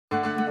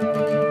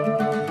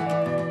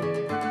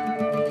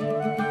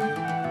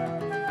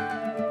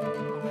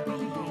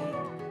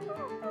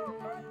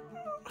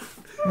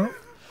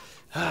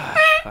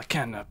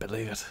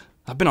tired.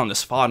 I've been on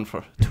this farm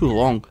for too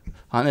long.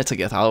 I need to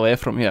get away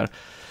from here.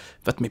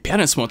 But my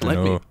parents won't let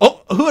me.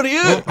 Oh, who are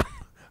you? Oh,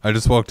 I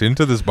just walked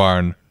into this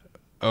barn.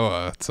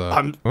 Oh, it's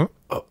I'm...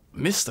 Oh,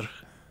 mister.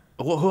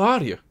 Who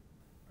are you?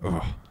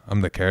 Oh,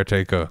 I'm the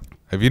caretaker.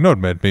 Have you not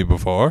met me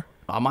before?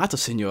 I might have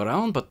seen you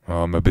around, but...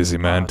 Oh, I'm a busy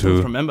man I too.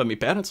 don't remember me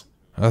parents.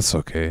 That's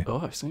okay. Oh,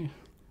 I see.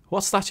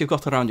 What's that you've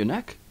got around your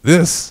neck?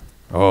 This?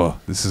 Oh,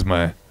 this is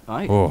my...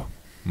 Aye. Oh,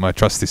 my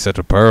trusty set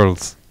of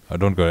pearls. I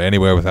don't go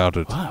anywhere without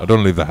it. Wow. I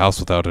don't leave the house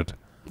without it.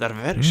 They're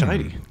very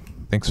shiny.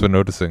 Thanks for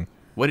noticing.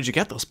 Where did you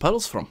get those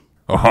pearls from?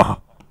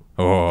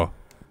 Oh,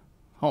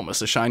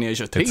 Almost as shiny as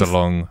your teeth. it's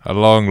a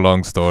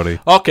long story.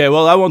 Okay,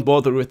 well, I won't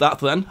bother with that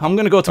then. I'm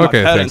gonna go to my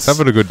parents. Thanks.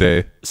 Have a good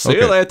day. See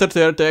you later,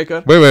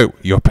 caretaker. Wait,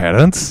 your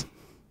parents?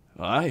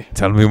 Aye.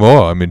 Tell me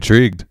more. I'm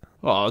intrigued.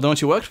 Oh,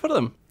 don't you work for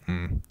them?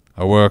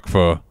 I work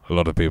for a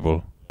lot of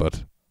people,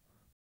 but...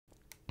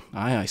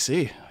 Aye, I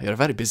see. You're a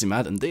very busy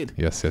man indeed.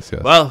 Yes.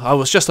 Well, I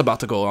was just about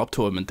to go up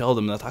to him and tell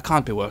them that I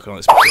can't be working on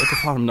this potato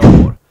farm no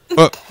more.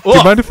 Do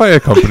you mind if I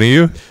accompany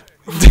you?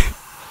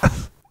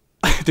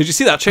 Did you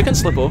see that chicken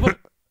slip over?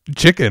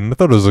 Chicken? I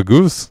thought it was a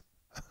goose.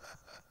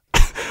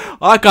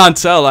 I can't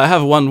tell. I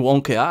have one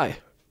wonky eye.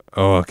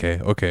 Oh, okay.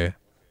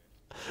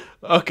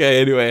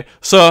 Okay, anyway.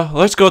 So,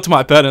 let's go to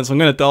my parents. I'm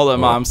gonna tell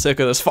them I'm sick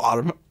of this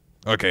farm.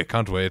 Okay,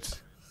 can't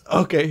wait.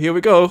 Okay, here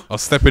we go. I'll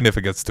step in if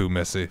it gets too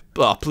messy.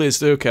 Oh, please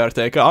do,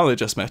 caretaker. I only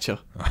just met you.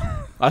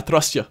 I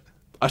trust you.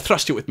 I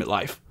trust you with my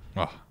life.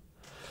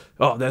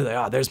 Oh, there they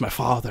are. There's my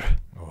father.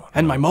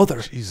 And my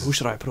mother. Jesus. Who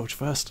should I approach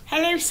first?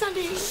 Hello,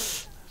 Sonny.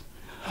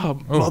 Oh,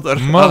 mother.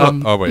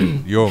 Oh,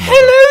 wait. Your mother.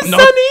 Hello,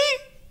 Sonny.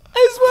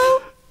 As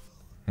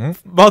well.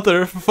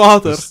 Mother,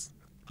 father.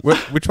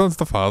 Which one's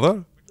the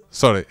father?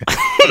 Sorry.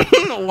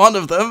 One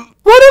of them.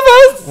 One of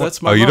us.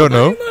 That's my you mother.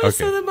 don't know?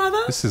 Also Okay. the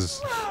mother. This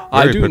is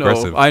I very do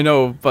progressive. know. I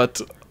know,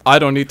 but I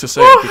don't need to say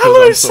Oh, it because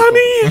hello, I'm so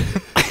Sonny.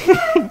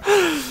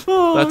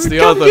 That's the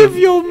come other. Give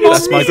your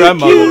That's my mommy a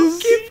grandmother.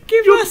 kiss.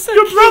 Give your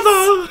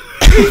brother.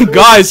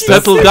 Guys,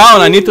 settle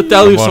down. I need to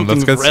tell you Come on,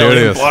 something let's get really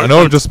serious. I important.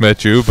 know I've just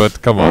met you,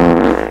 but come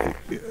on.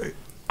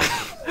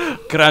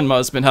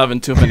 Grandma's been having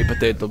too many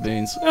potato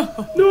beans.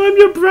 No, I'm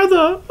your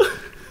brother.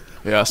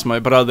 Yes, my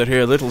brother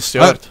here, little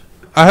Stuart.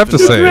 I have to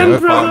say,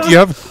 grandbrother. you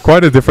have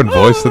quite a different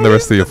voice than the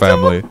rest of your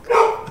family.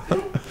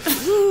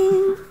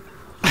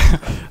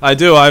 I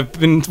do. I've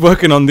been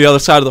working on the other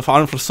side of the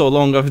farm for so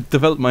long. I've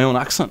developed my own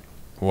accent.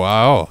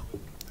 Wow.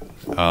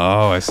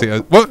 Oh, I see.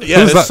 What? Yeah,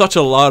 Who's it's that? such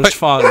a large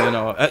farm, you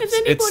know. Has It's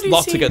anybody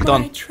lot to seen get my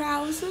done.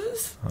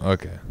 trousers?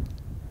 Okay.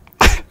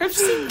 I've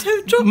seen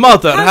total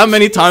Mother, how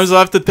many panties. times do I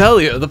have to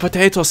tell you? The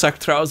potato sack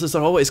trousers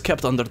are always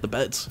kept under the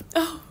beds.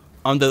 Oh,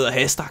 Under the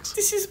haystacks.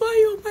 this is why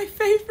you're my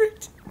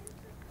favorite.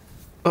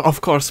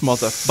 Of course,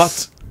 Mother.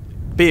 But,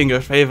 being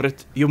your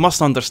favorite, you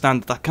must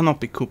understand that I cannot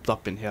be cooped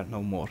up in here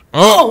no more.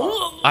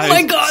 Oh, I-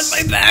 my God,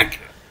 my back.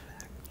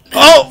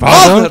 Oh,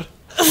 Father? Father!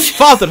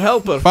 Father,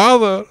 help her!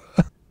 Father!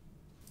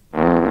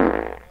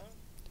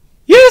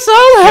 Yes,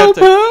 I'll help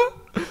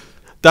her!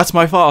 That's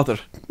my father.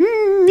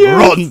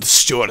 Yes. Run,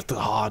 Stuart, the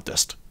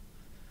hardest.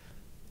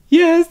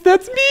 Yes,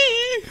 that's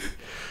me.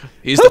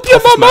 He's the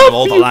toughest man of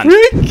all the land.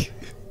 prick.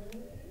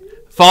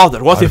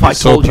 Father, what I'd if be I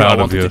so told you I proud of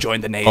wanted you. to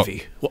join the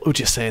Navy? What would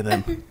you say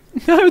then?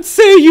 I would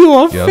say you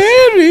are Yes.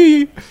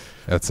 fairy.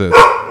 That's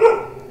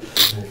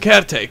it.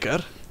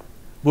 Caretaker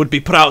would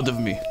be proud of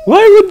me.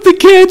 Why would the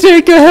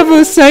caretaker have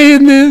a say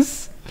in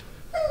this?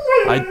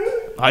 I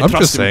I'm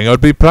trust just him. saying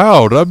I'd be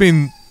proud. I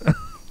mean,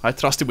 I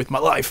trust him with my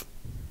life.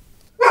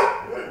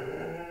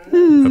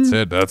 that's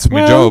it. That's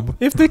my job.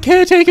 If the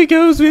caretaker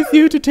goes with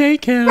you to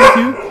take care of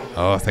you,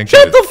 Oh, thank you.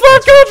 shut the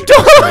fuck up,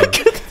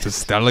 dog. It's a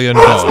stallion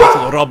dog.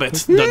 Little Robert,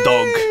 the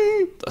dog,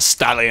 the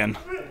stallion.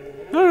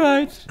 All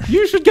right,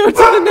 you should go to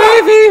the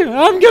Navy.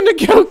 I'm gonna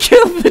go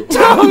kill the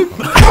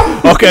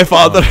dog. Okay,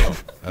 Father.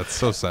 That's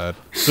so sad.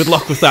 Good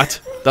luck with that.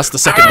 That's the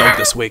second dog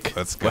this week.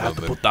 That's We'll good have of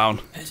to them. put down.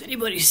 Has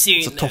anybody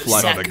seen a tough those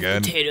life. sack Not of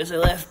again. potatoes I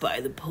left by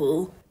the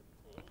pool?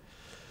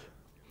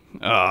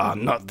 Ah,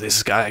 not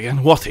this guy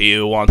again. What do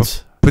you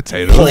want?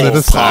 Potatoes in a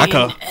Paul sack.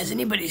 Parker. Has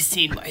anybody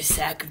seen my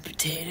sack of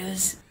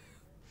potatoes?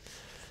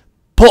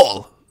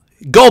 Paul,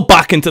 go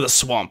back into the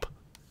swamp.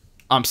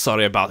 I'm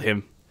sorry about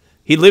him.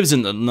 He lives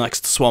in the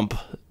next swamp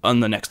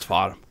on the next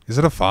farm. Is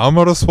it a farm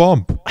or a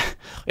swamp?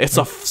 It's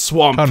a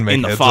swamp Can't make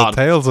in the heads or farm.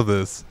 tails of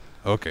this.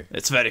 Okay.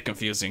 It's very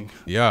confusing.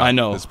 Yeah. I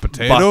know. There's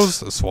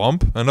potatoes, a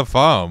swamp, and a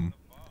farm.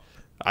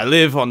 I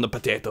live on the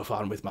potato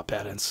farm with my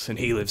parents, and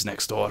he lives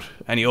next door,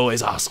 and he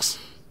always asks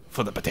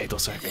for the potato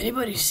sack. Has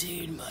anybody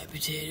seen my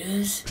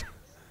potatoes?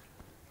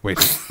 Wait,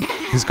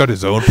 he's got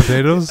his own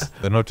potatoes?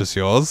 They're not just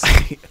yours?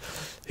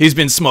 He's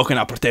been smoking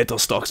our potato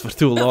stalks for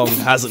too long,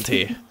 hasn't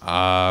he?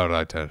 Ah,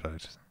 right. Yeah,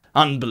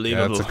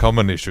 Unbelievable. it's a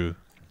common issue.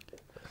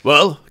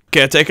 Well,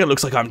 caretaker,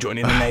 looks like I'm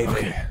joining the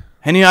Navy.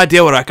 Any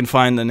idea where I can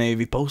find the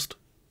Navy post?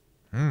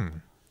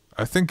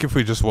 I think if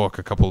we just walk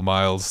a couple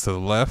miles to the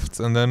left,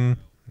 and then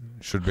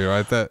should be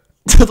right there.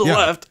 To the Yeah.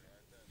 left.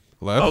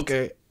 Left?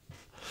 Okay.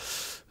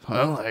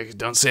 Well, I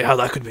don't see how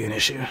that could be an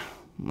issue.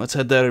 Let's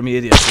head there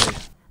immediately.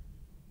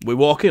 We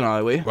walking,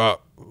 are we?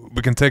 Well,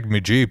 we can take me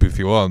jeep if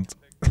you want.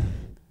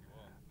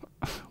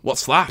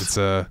 What's that?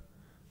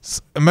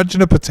 It's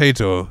imagine a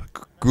potato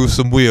grew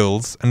some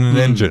wheels and an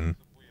engine.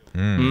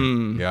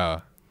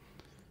 Yeah.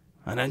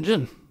 An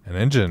engine? An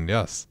engine,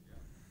 yes.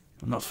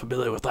 I'm not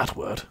familiar with that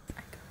word.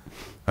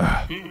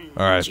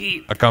 Alright,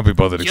 Jeep. I can't be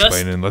bothered Just-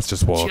 explaining. Let's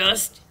just walk.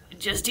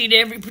 Just eat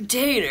every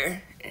potato.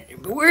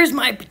 But where's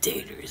my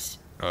potatoes?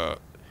 Is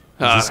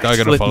this guy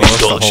gonna let follow me us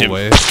the indulge whole him.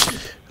 way?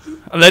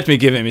 Let me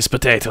give him his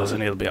potatoes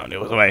and he'll be on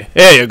his way.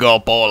 Here you go,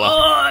 Paula.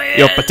 Oh, yeah,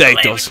 Your my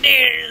potatoes.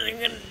 potatoes. I'm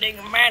gonna take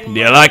a man. Do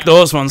you like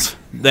those ones?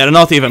 They're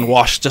not even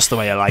washed, just the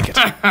way I like it.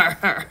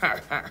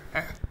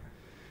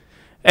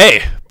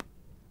 Hey,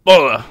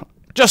 Paula,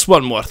 just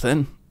one more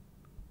thing.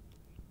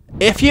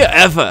 If you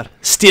ever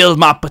steal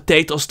my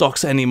potato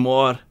stalks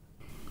anymore,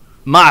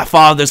 my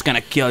father's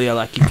gonna kill you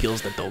like he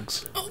kills the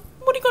dogs.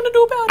 What are you gonna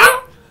do about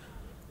it?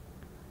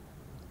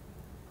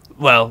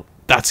 Well,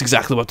 that's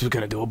exactly what we're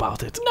gonna do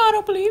about it. No, I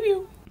don't believe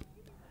you.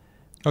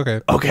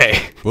 Okay.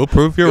 Okay. We'll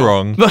prove you're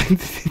wrong.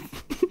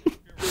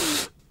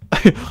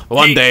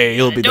 One day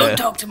you'll be Don't there.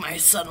 talk to my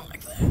son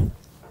like that.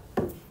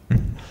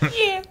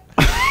 Yeah.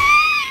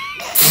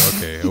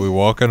 Okay, are we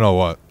walking or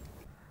what?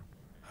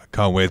 I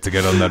can't wait to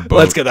get on that boat.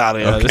 Let's get out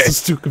of here. Okay. This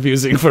is too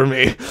confusing for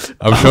me.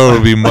 I'm sure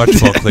it'll be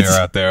much more clear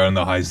out there on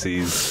the high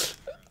seas.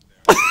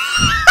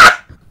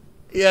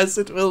 Yes,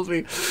 it will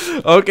be.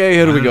 Okay,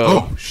 here we go.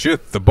 Oh,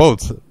 shit, the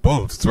boat.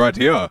 It's right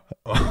here.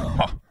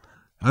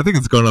 I think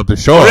it's gone up the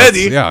shore.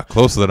 Already? Yeah,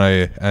 closer than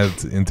I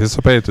had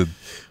anticipated.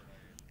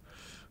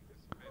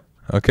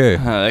 Okay.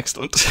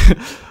 Excellent.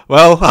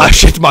 Well, I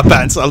shit my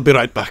pants. I'll be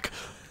right back.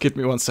 Give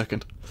me 1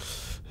 second.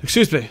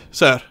 Excuse me,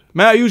 sir.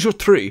 May I use your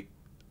tree?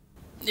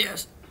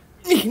 Yes.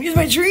 You can use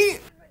my tree.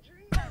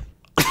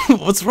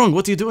 What's wrong?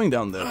 What are you doing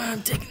down there?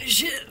 I'm taking a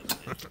shit.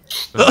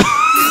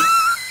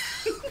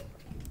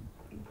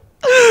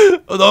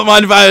 Oh, don't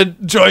mind if I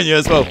join you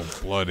as well.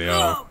 Bloody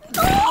hell.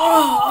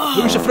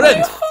 Who's your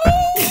friend?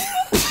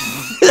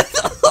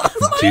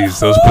 Jeez,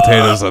 those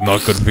potatoes are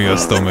not good for your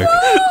stomach.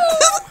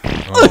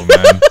 Oh,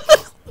 man.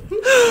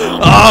 Oh,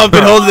 I've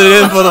been holding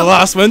it in for the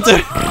last winter.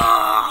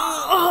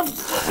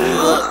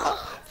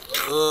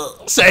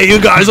 Say, you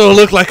guys all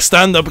look like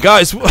stand-up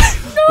guys. Want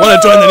to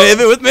join the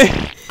Navy with me?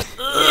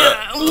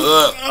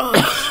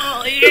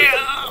 Oh, yeah.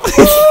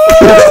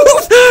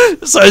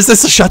 So is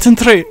this a shut-in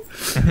tree?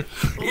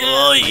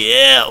 Oh,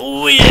 yeah.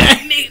 Oh, yeah.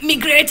 Me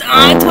great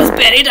aunt was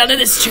buried under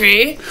this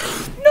tree.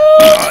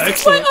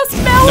 Excellent.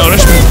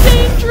 Endangered.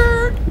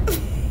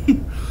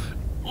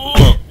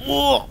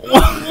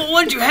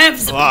 What did you have?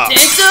 Some Wow.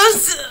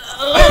 potatoes?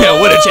 Yeah,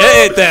 what did you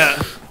eat there?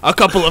 A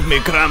couple of me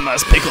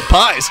grandma's pickled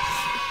pies.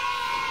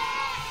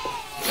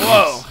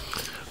 Whoa.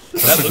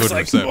 That a looks good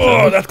like... reception.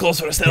 Whoa, that calls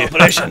for a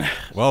celebration.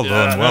 Well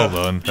done, well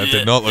done. That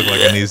did not look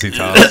like an easy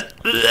task.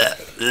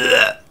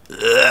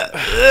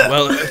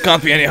 Well, it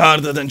can't be any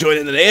harder than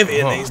joining the Navy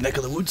in these neck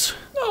of the woods.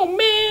 Oh,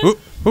 man.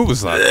 Who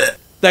was that?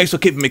 Thanks for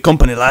keeping me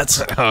company,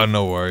 lads. Oh,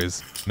 no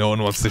worries. No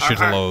one wants to shit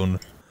alone.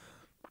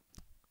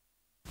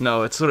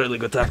 No, it's really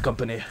good to have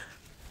company.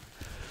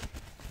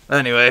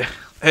 Anyway,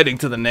 heading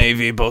to the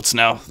Navy boats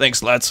now.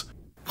 Thanks, lads.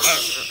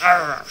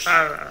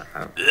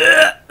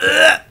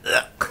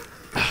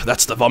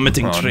 That's the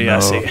vomiting tree, I no.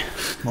 see.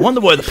 I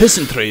wonder where the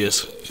pissing tree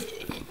is.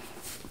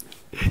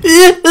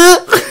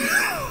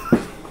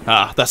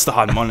 Ah, that's the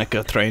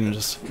harmonica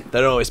trainers.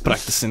 They're always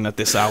practicing at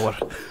this hour.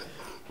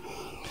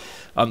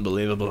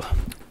 Unbelievable.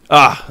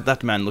 Ah,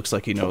 that man looks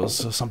like he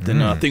knows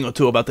something, a thing or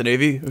two about the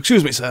Navy.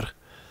 Excuse me, sir.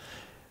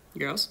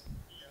 Girls?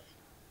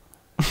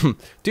 Do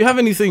you have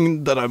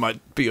anything that I might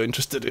be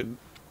interested in?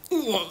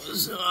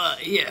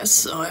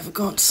 Yes, I've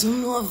got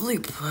some lovely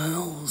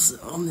pearls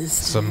on this.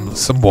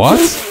 Some what?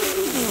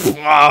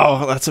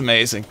 Wow, that's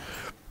amazing.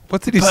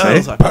 What did he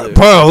Pearls, say? I believe.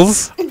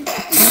 Pearls?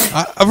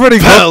 I've already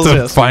Pearls, got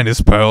the yes.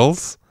 finest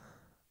pearls.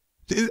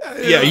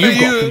 Yeah, you've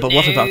got them, but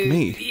what about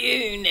me?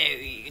 You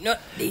know, not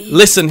these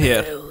Listen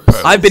here.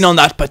 pearls. I've been on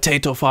that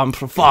potato farm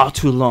for far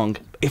too long.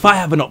 If I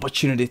have an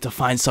opportunity to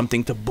find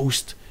something to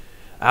boost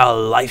our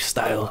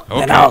lifestyle,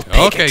 then Okay, I'll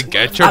take okay, it.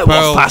 get your I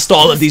pearls. walk past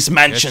all of these Get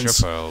your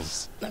mansions,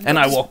 pearls. and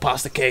I walk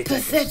past the Caretaker.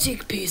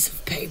 Pathetic piece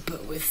of paper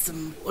with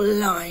some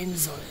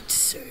lines on it,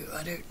 so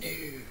I don't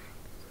know.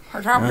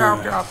 I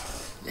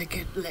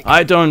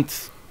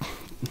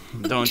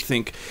don't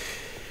think.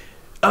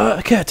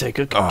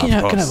 Caretaker, Oh, can I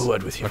of have course. a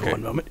word with you for Okay.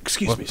 1 moment?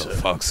 Excuse What me, the sir.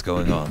 fuck's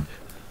going on?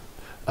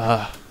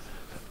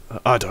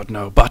 I don't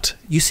know, but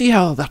you see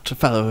how that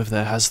fellow over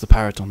there has the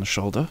parrot on the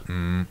shoulder?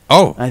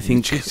 Oh, I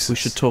think Jesus. we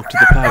should talk to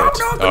the parrot.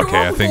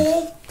 Okay, I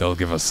think they'll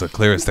give us the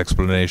clearest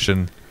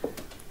explanation.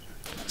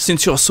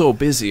 Since you're so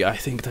busy, I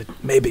think that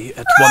maybe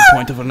at one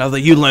point or another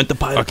you learned the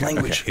pirate Okay,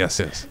 language. okay,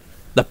 yes.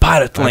 The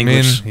pirate I mean,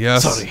 language.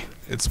 yes. Sorry.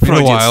 It's been a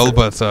Freudian while, slip.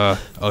 but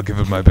I'll give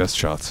it my best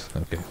shot.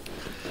 Okay.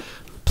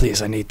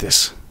 Please, I need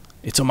this.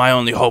 It's my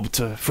only hope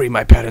to free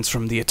my parents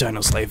from the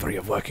eternal slavery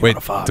of working Wait, on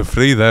a farm. to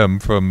free them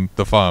from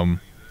the farm,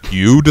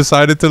 you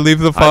decided to leave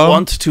the farm I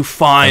want to and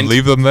find...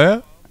 leave them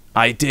there?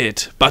 I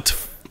did, but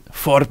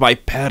For my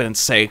parents'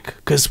 sake,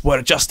 because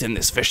we're just in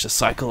this vicious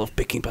cycle of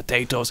picking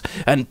potatoes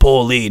and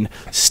Pauline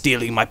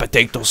stealing my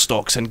potato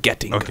stalks and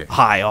getting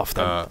high off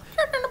them.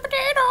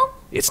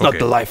 It's not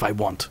the life I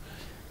want.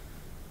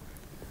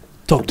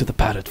 Talk to the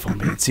parrot for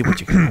me and see what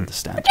you can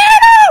understand.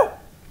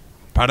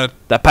 Parrot.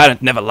 The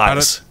parrot never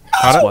lies.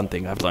 Parrot. That's one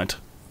thing I've learned.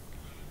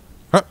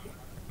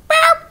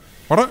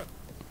 What?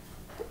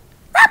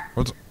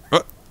 What's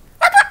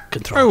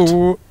Control it.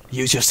 oh.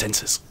 Use your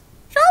senses.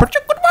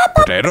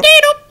 Potato.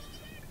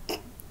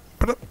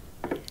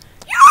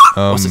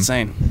 What's it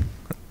saying?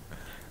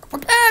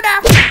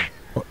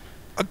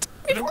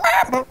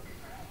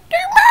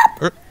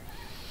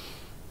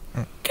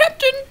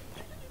 Captain.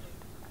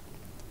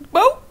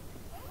 Whoa.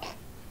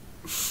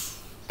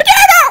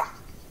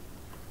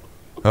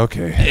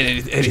 Okay.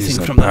 Anything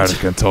Jeez, from that parrot that?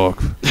 can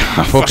talk.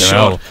 Fucking sure.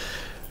 hell.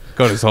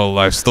 Got his whole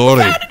life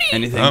story.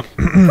 Anything?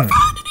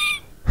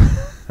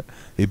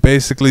 He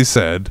basically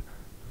said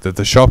that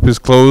the shop is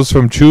closed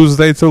from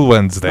Tuesday till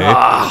Wednesday,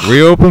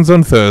 reopens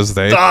on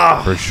Thursday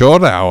for a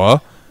short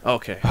hour.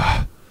 Okay.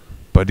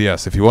 But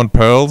yes, if you want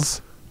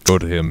pearls, go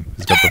to him.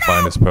 He's got the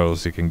finest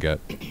pearls you can get.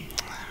 I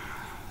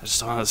just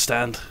don't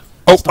understand.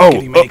 Oh, It's not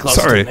getting many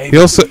closer to sorry. the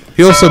Navy.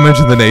 He also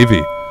mentioned the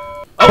Navy.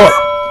 What?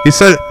 He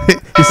said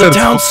The said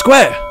town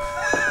square.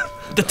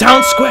 The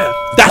town square.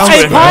 That's A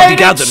where everybody pirate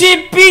gathers.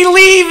 ship be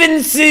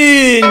leaving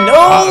soon!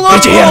 Oh,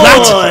 Did you hear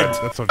that? Lord!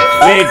 That's what he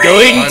said. We're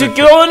going to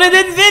go on an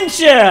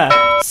adventure!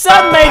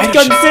 Some might pirate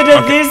ship.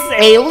 consider this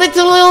a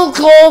little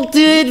call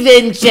to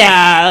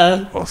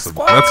adventure! Awesome.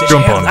 Let's Did you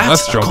jump hear on. that?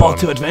 Let's A jump call on.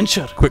 to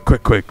adventure.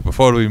 Quick,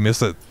 before we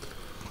miss it.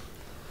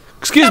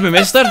 Excuse me,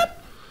 mister.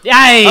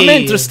 Aye!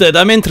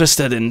 I'm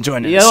interested in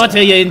joining Yeah, this, what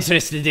are you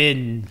interested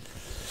in?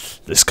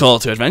 this call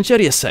to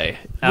adventure, you say?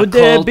 A Would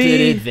call there to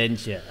be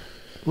adventure.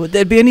 would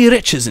there be any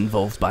riches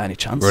involved by any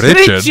chance?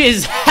 Richard?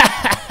 Riches!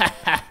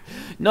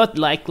 Not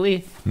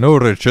likely. No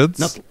Richards.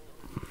 Not-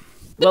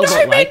 Well,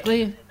 not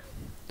likely.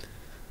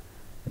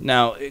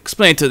 Now,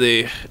 explain to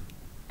the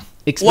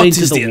Explain what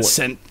to is the the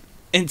wo-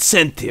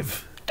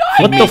 incentive What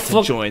for me the to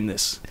fuck? join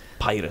this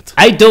pirate?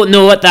 I don't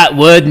know what that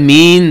word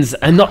means.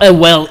 I'm not a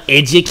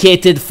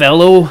well-educated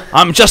fellow.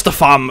 I'm just a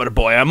farmer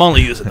boy. I'm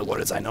only using the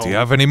words I know. Do you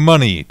have any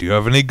money? Do you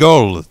have any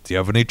gold? Do you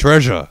have any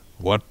treasure?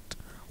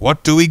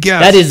 What do we get?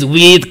 That is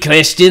weird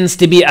questions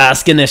to be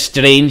asking a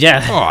stranger.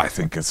 Oh, I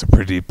think it's a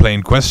pretty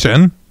plain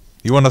question.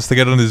 You want us to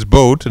get on this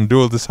boat and do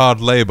all this hard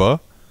labor?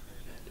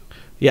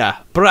 Yeah,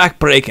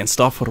 break and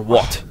stuff for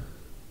what?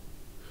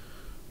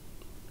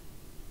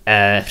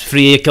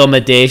 Free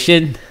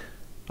accommodation.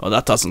 Oh,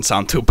 that doesn't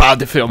sound too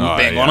bad if I'm Oh,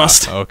 being yeah.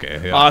 honest.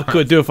 Okay, yeah. I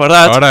could do for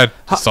that. All right,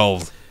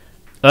 solved.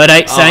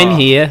 Alright, sign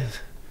here.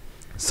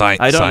 Sign.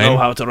 I don't sign. know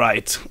how to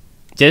write.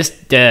 Just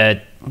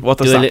What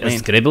does do a that little mean?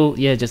 scribble.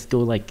 Yeah, just go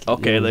like...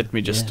 Okay, little- let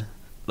me just yeah.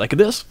 like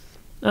this.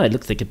 Oh, it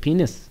looks like a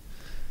penis.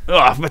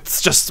 Oh, but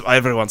it's just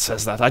everyone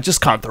says that. I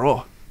just can't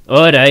draw.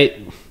 Alright.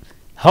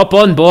 Hop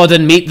on board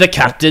and meet the I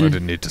captain.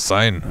 didn't need to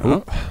sign.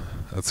 Oh,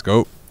 let's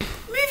go.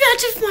 Move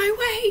out of my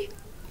way.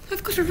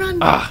 I've got to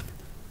run.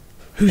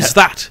 Who's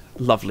that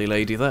lovely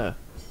lady there?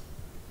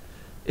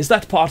 Is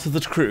that part of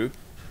the crew?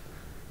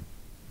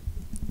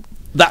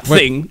 That Wait,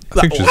 thing.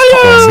 I think that-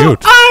 she's on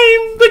mute.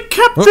 I'm the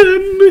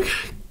captain.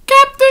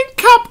 Captain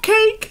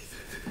Cupcake.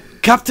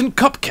 Captain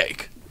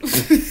Cupcake.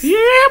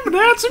 Yeah,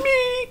 that's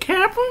me,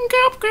 Captain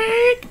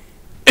Cupcake.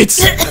 It's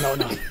no.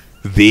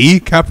 The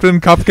Captain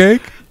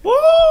Cupcake?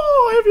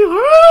 Oh, have you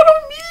heard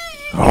of me?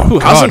 Oh, Who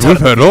God, hasn't we've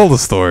heard heard all the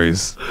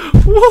stories.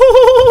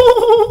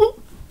 Whoa.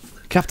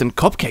 Captain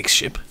Cupcake's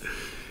ship.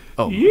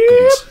 Oh my Yep.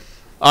 goodness.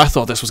 I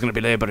thought this was going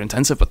to be labor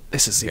intensive, but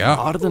this is even Yeah.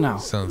 harder now.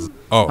 Sounds.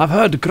 Oh, I've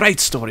heard great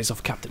stories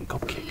of Captain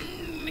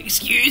Cupcake.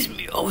 Excuse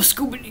me. Oh,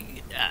 Scooby.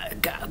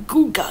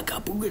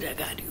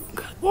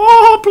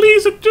 Oh,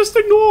 please, just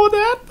ignore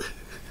that.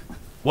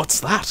 What's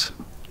that?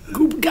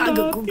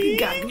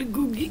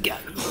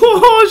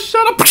 Oh,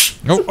 shut up.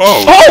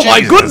 Oh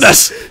my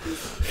goodness!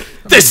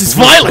 This is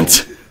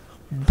violent!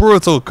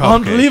 brutal cupcake.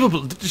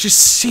 Unbelievable! Did you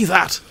see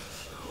that?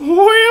 Well,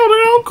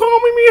 they don't call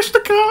me Mr.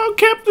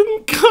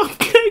 Captain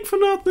Cupcake for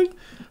nothing.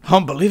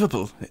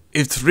 Unbelievable!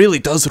 It really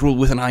does rule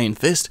with an iron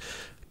fist.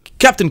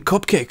 Captain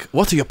Cupcake,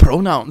 what are your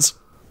pronouns?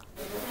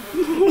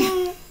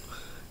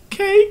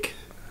 Cake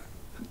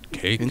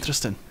Cake.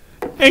 Interesting.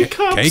 and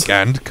cups. Cake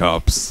and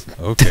cups.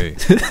 Okay.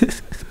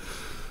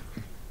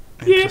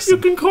 Yeah, you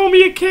can call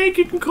me a cake,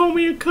 you can call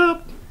me a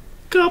cup.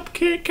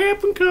 Cupcake,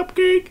 Captain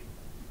Cupcake.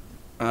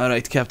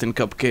 Alright, Captain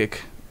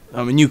Cupcake.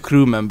 I'm a new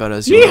crew member,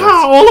 as you Yeehaw,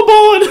 know. all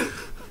aboard.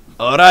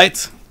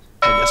 Alright,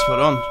 I guess we're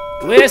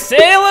on. We're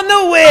sailing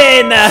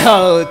away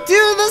now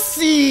to the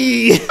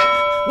sea.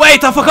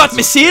 Wait, I forgot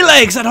my sea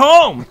legs at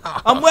home!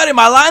 I'm wearing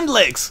my land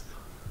legs!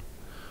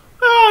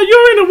 Oh,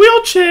 you're in a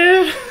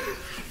wheelchair.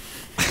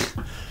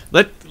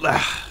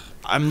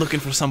 I'm looking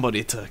for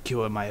somebody to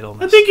cure my I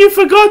illness. think you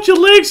forgot your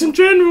legs in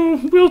general,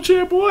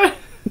 wheelchair boy.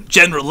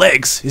 General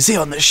Legs, is he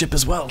on this ship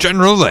as well?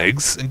 General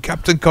Legs and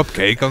Captain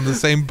Cupcake on the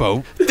same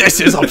boat. This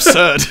is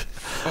absurd.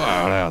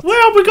 Wow,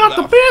 Well, we got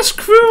the best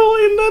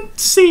crew in the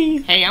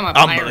sea. Hey, I'm a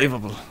pirate.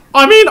 Unbelievable.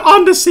 I mean,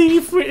 on the sea.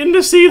 If we're in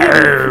the sea,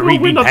 then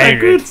we're not that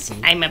good.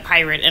 I'm a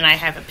pirate and I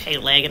have a pay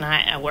leg and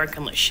I work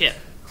on the ship.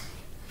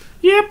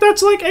 Yep,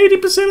 that's like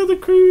 80% of the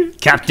crew.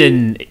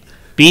 Captain,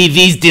 be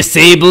these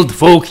disabled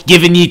folk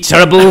giving you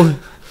trouble?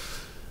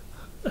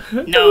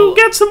 No. We'll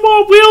get some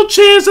more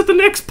wheelchairs at the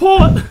next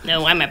port.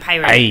 No, I'm a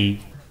pirate.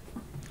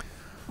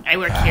 I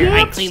work here.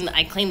 I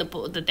clean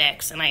the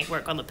decks and I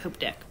work on the poop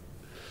deck.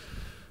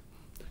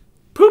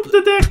 Poop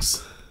the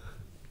decks.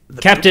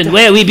 Captain,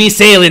 where we be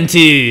sailing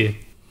to?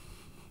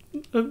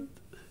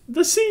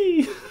 The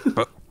sea.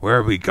 But where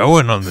are we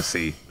going on the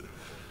sea?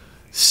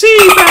 Sea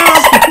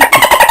bound.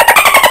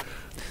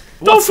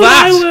 What's Dwarfen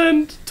that?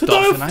 Island. To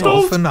Dwarfen Island.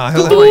 Dwarfen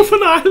Island. To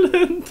Dwarfen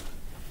Island.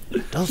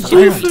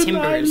 Dwarfen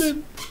Timbers.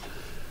 Island.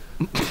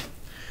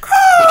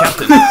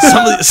 Captain,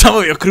 some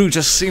of your crew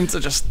just seem to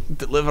just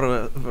deliver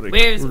a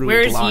very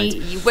rude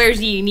line. Where's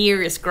the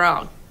nearest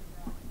grog?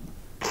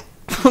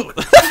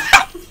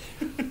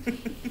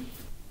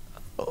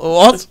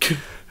 What?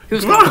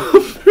 Who's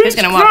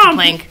gonna walk the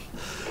plank?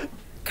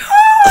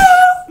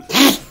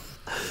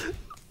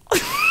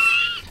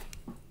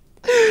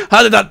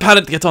 How did that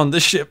parrot get on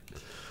this ship?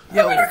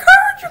 Yo, I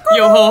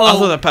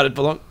thought that parrot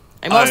belonged.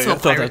 I'm also I a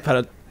thought pirate. that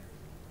parrot.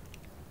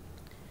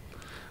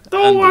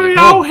 Don't worry,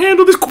 oh. I'll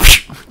handle this.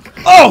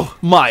 Oh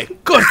my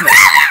goodness!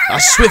 A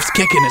swift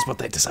kicking is what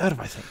they deserve,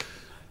 I think.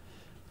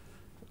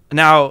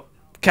 Now,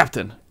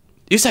 Captain,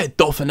 you said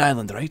Dwarfen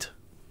Island, right?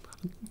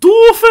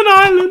 Dwarfen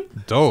Island.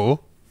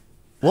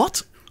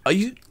 What? Are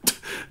you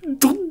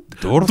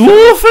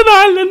Dwarfen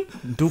Island.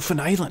 Dwarfen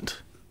Island?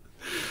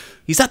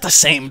 Is that the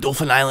same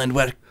Dwarfen Island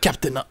where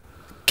Captain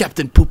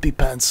Poopy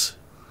Pants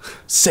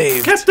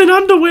saved Captain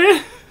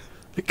Underwear.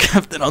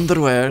 Captain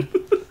Underwear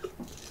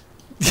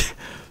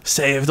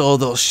saved all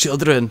those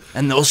children,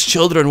 and those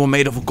children were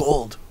made of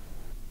gold,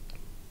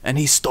 and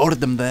he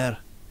stored them there,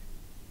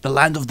 the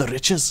land of the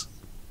riches?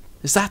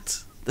 Is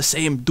that the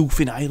same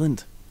Dwarfen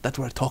Island that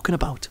we're talking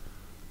about?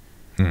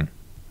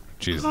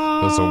 Jeez,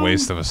 that's a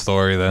waste of a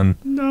story then.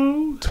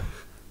 No.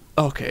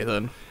 Okay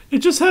then. It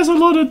just has a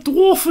lot of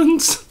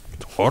dwarfins.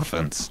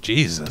 Dwarfens,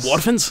 Jesus.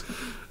 Dwarfens?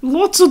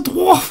 Lots of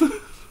dwarfins.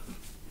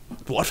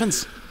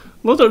 Dwarfens?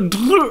 Lot of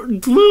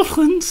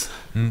dwarfins.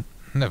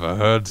 Never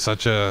heard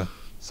such a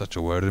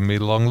word in me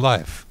long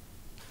life.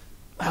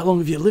 How long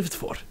have you lived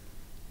for?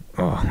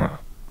 Oh,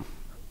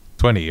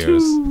 20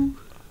 years.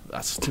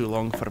 That's too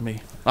long for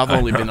me. I've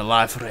only been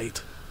alive for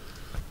 8.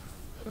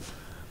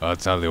 I'll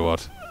tell you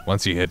what.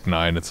 Once you hit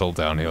 9, it's all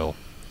downhill.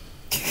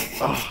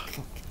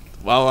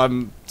 Well,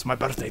 it's my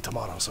birthday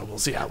tomorrow, so we'll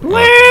see how it goes.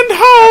 Land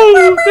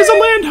ho! There's a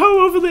land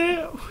ho over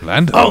there.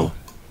 Land Oh!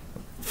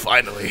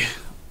 Finally.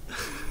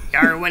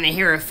 Y'all want to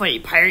hear a funny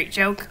pirate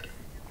joke?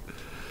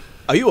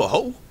 Are you a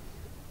hoe?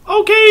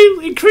 Okay,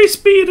 increase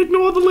speed,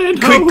 ignore the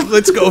land ho. Quick,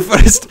 let's go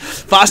first.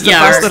 Faster,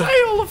 Yeah. faster.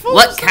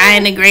 What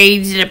kind of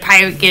grades did a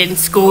pirate get in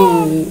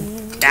school?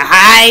 The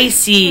high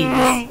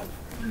C's.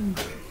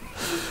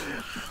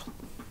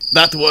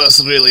 That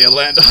was really a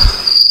land.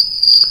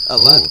 A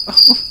land.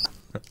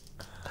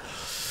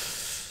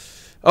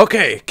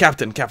 Okay,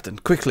 Captain,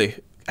 quickly.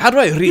 How do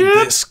I read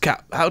this?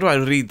 How do I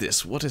read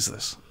this? What is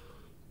this?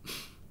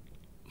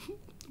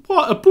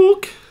 What, a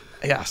book?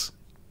 Yes.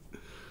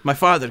 My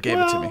father gave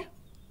it to me.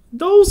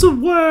 Those are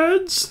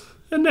words,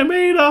 and they're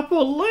made up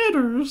of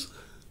letters.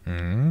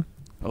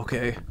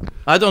 Okay.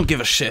 I don't give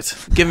a shit.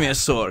 Give me a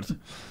sword.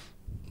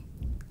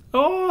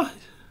 Oh,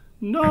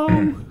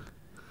 no.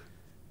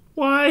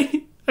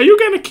 Why? Are you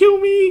gonna kill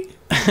me?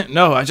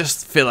 No, I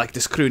just feel like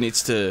this crew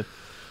needs to...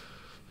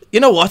 You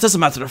know what, as a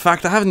matter of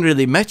fact, I haven't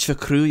really met your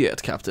crew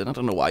yet, Captain. I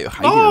don't know why you're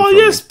hiding them from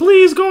yes, me.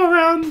 please go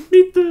around.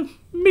 Meet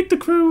the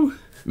crew.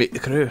 Meet the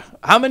crew.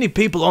 How many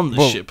people on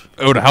this ship?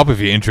 It would help if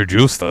you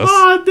introduced us.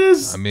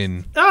 There's, I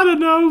mean... I don't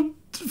know,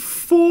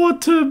 4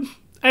 to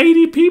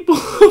 80 people.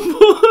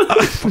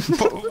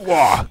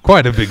 Wow,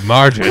 quite a big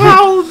margin.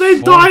 Well, they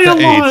 4 die to a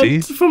lot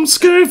 80. from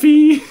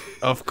scurvy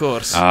Of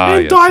course.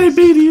 and Yes.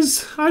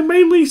 diabetes. I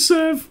mainly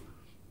serve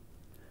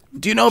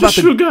Do you know the about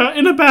the... sugar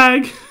in a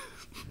bag.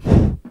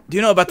 Do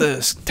you know about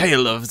the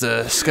tale of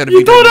the scurvy?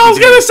 You thought I was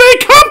gonna say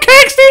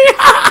cupcakes, Steve?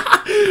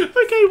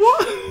 Okay,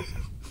 what?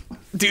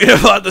 Do you know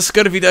about the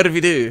scurvy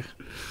dervy do?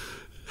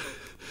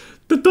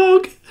 The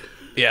dog.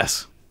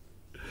 Yes.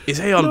 Is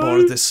he on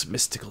board this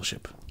mystical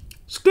ship?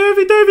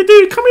 Scurvy Davy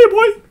Doo, come here,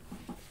 boy.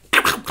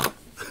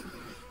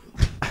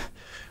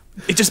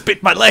 It just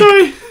bit my leg.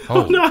 Sorry.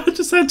 Oh no, I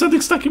just had something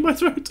stuck in my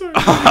throat. Sorry.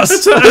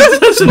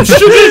 That's some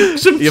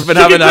sugar. You've been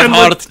having a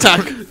heart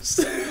attack.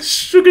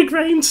 Sugar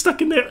grain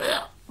stuck in there.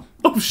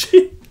 Oh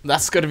shit.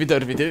 That's scurvy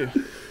dervy do.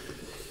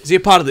 Is he a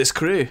part of this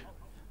crew?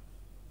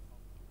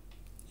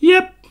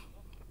 Yep.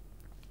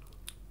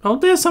 Oh,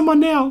 there's someone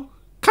now.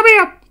 Come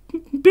here,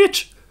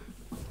 bitch.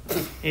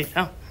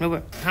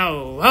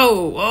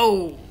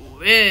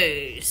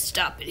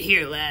 Stop it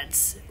here,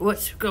 lads.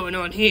 What's going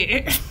on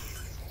here?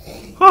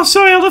 Oh,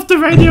 sorry, I left the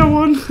radio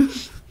on.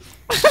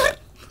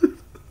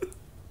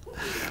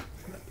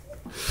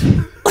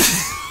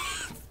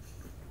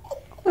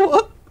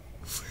 What?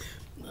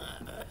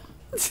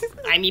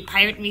 I'm a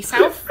pirate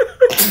myself.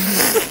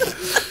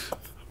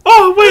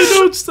 Oh wait,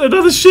 no, it's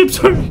another ship.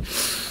 Sorry.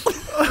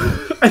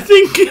 I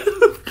think.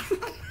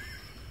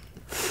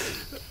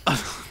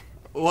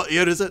 What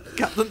year is it,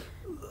 Captain?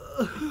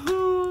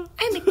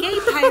 I'm a gay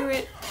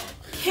pirate.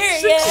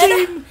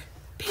 Period.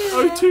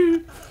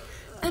 1602.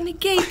 I'm a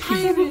gay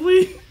pirate.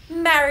 Probably.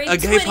 Married A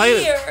gay 20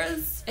 pirate.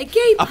 years. A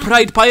gay A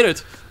pride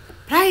pirate.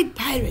 pride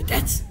pirate.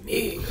 That's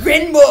me.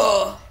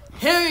 Rainbow.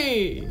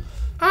 Hey.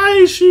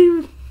 Aye,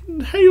 she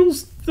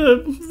hails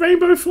the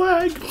rainbow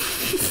flag.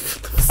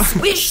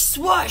 Swish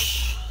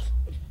swash.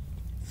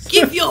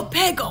 Give your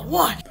peg a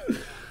what? Pride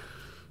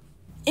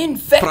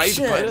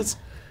Infection. pirates.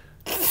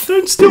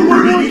 Don't steal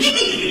my watch.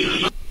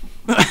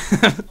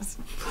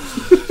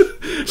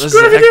 This is a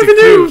Scrappy hectic Dooby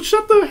crew. Doo,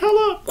 shut the hell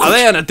up. Are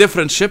they on a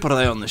different ship or are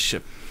they on this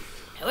ship?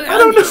 We're I on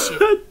don't this ship.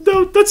 know.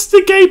 No, that's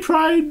the gay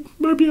pride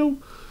mobile.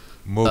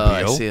 Mobile. Oh,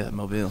 I see it.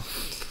 Mobile.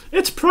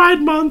 It's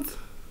Pride Month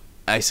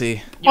I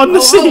see. on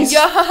the seas.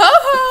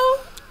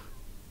 Yo-ho-ho.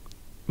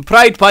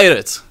 Pride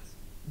pirates.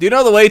 Do you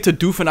know the way to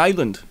Dwarfen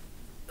Island?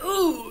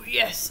 Ooh,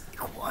 yes.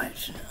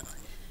 Quite.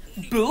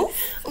 Boo?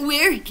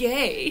 We're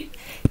gay.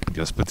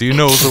 Yes, but do you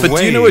know the But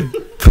way? do you know what?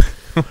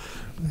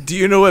 Do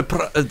you know what?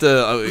 Do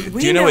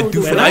you know what know the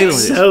Dwarfen way. Island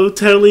is? So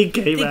totally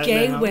gay The right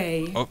gay now.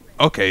 way. Oh,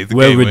 okay, the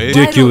We're gay way.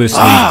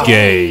 ridiculously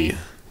gay.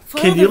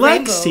 Can you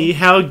like see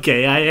how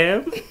gay I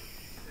am?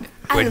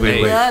 I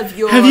wait. love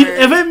your... Have you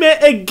ever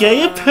met a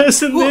gayer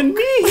person than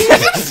me?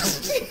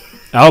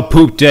 Our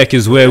poop deck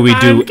is where we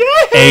do I'm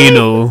gay.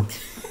 anal.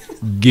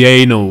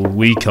 Gaynal,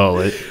 we call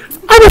it.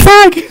 I'm a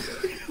fag.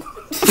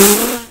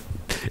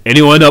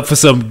 Anyone up for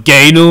some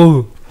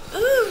gaynal?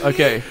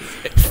 Okay.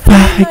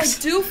 Fags.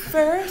 Do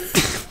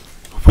first.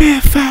 We're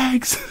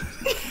fags.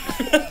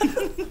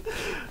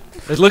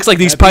 It looks like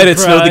these Happy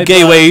pirates know the Pride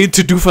gay Month. way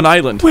to Dwarfen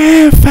Island.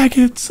 We're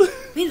faggots.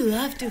 We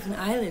love Dwarfen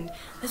Island.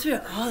 That's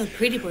where all the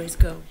pretty boys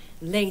go.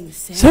 Laying the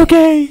sand. So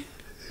gay.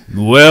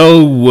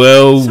 Well,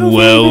 well, So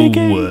well, very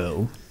gay.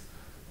 well.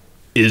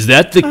 Is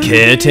that the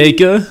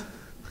caretaker?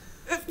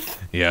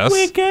 Yes.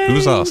 We're gay.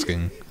 Who's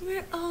asking?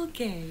 We're all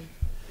gay.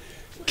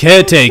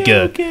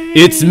 Caretaker, gay.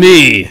 it's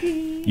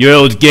me, your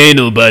old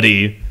gaynal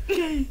buddy,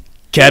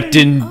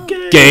 Captain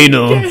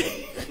Gaynal.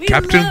 We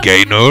Captain love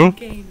Gaynor?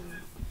 Gaynor.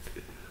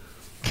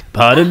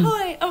 Pardon?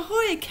 Ahoy,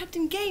 ahoy,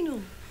 Captain Gaynor.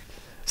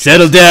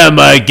 Settle down,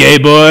 my gay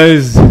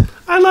boys.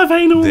 I love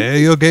anal. They're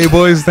your gay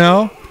boys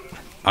now?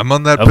 I'm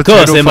on that Of potato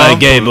course, they're my farm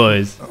gay for-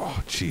 boys.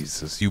 Oh,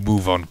 Jesus, you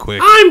move on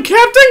quick. I'm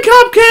Captain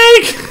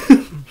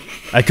Cupcake.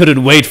 I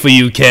couldn't wait for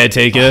you,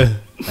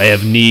 caretaker. I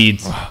have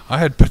needs. I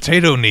had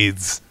potato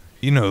needs.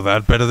 You know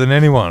that better than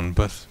anyone,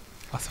 but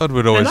I thought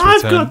we'd always And I've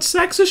return. got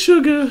sacks of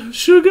sugar.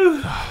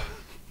 Sugar.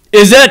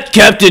 Is that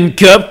Captain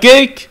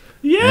Cupcake?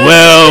 Yeah.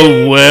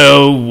 Well,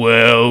 well,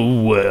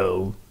 well,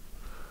 well.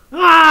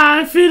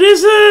 Ah, if it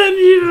isn't,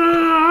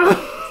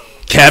 yeah.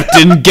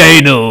 Captain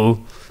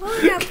Gaynal.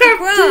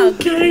 Captain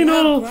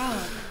Gaynor.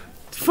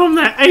 From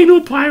the anal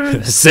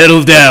pirates.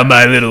 Settle down,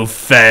 my little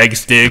fag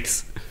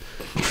sticks.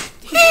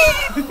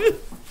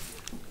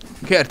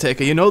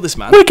 Caretaker, you know this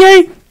man. We're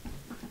gay.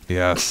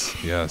 Yes,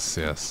 yes,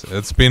 yes.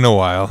 It's been a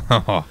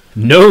while.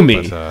 Know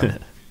me.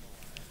 But,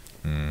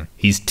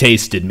 He's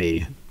tasted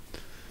me.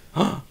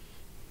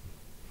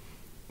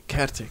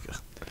 Caretaker.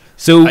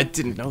 So, I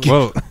didn't know.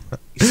 well,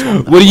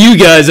 what are you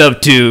guys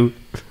up to?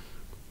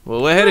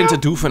 Well, we're heading to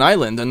Dwarfen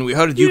Island, and we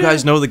heard you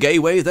guys know the gay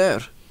way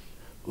there.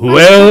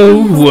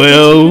 Well,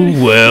 well,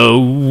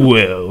 well,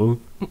 well.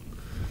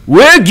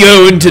 We're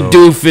going to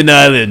Dwarfen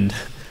Island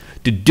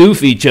to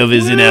doof each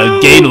other's in our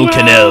gaynal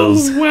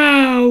canals.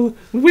 Well,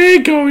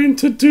 we're going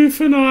to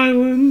Dwarfen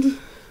Island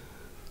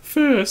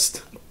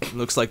first.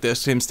 Looks like there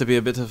seems to be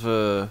a bit of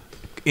a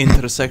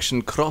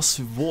intersection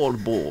cross-war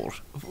war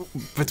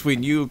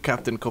between you,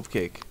 Captain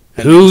Cupcake.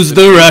 and Who's Mr.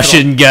 the Tree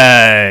Russian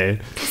guy?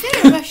 Is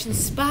there a Russian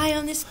spy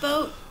on this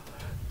boat?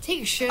 Take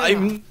your shirt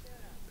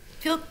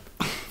off.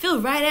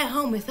 Feel right at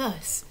home with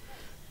us.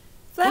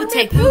 We'll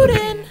take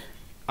Putin.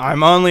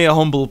 I'm only a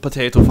humble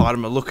potato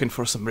farmer looking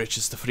for some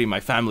riches to free my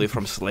family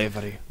from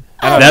slavery.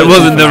 That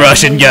wasn't the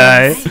Russian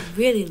guy. I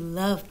really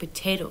love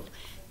potato.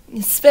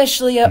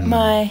 Especially up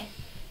my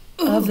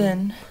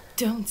oven.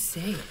 Don't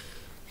say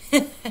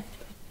it.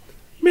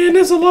 Man,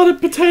 there's a lot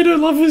of potato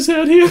lovers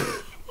out here.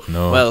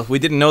 no. Well, we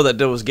didn't know that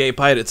there was gay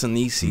pirates in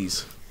these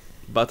seas.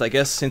 But I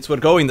guess since we're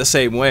going the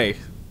same way,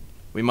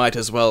 we might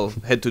as well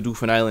head to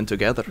Dwarfen Island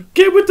together.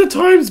 Get with the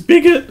times,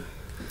 bigot.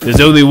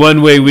 There's only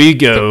one way we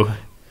go.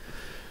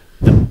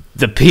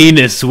 The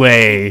penis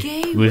way.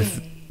 Gay With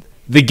way.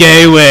 the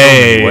gay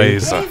way.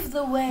 ways. Pave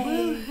the way.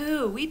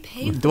 Woohoo, we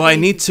paved Do the I way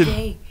need to-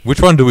 gay.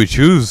 Which one do we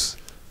choose?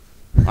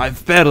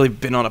 I've barely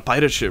been on a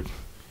pirate ship.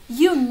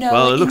 You know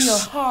Well, it it looks- in your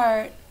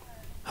heart.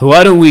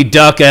 Why don't we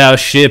dock our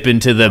ship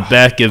into the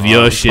back of I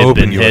your was ship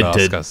hoping and you would head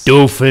to ask us.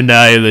 Dwarfen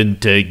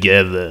Island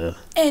together?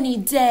 Any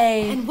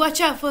day. And watch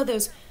out for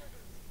those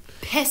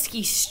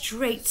pesky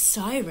straight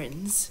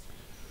sirens.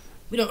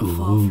 We don't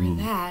fall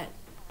for that.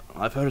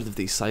 I've heard of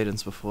these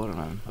sirens before, and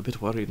I'm a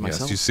bit worried Yes,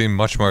 myself. you seem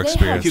much more They have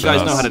experienced You than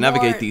guys us. know how to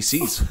navigate Smarts. these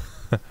seas.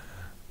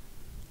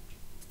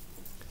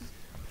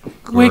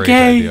 Great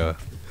gay. idea.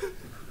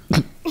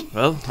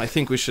 Well, I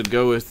think we should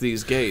go with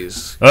these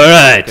gays. All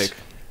right, Cupcake.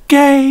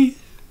 Gay.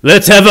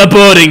 let's have a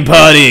boarding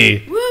party,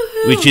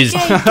 Woohoo! which is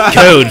Gay.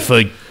 code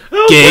for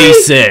gay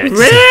sex.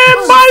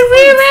 Ram my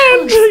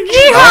rear end.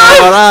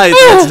 Yeehaw. Alright,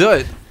 let's do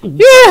it.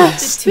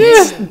 Yes.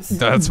 Yes.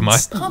 That's my.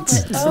 Pump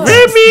it up.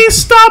 Ram me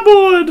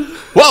starboard.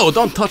 Whoa,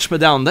 don't touch me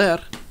down there.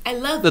 I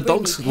love The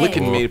bringing dog's pay.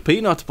 licking me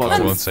peanut I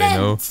butter. won't say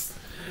no.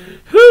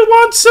 Who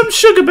wants some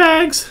sugar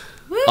bags?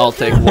 Woohoo. I'll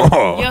take one.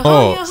 Oh,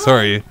 Yo-ho, yo-ho.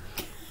 sorry.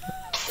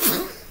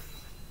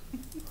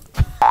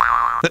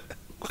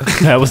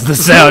 That was the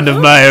sound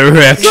of my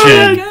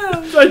erection.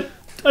 Go.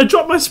 I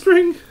dropped my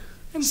spring.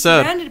 I'm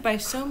Sir. surrounded by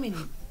so many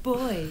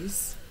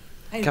boys.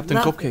 I Captain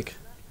love Cupcake. it.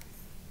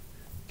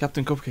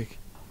 Captain Cupcake.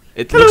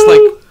 It Hello.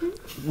 looks like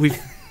we've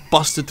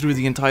busted through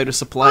the entire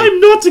supply. I'm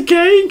not a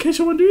gay, in case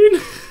you're wondering.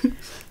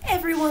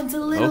 Everyone's a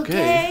little Okay.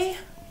 gay.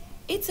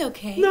 It's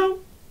okay. No.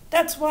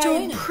 That's why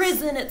Join in us.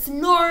 prison it's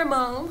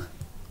normal.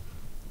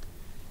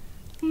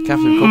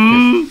 Captain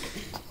Cupcake.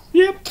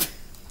 Yep.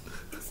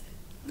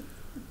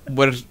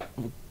 We're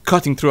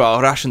cutting through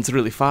our rations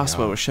really fast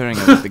while we're sharing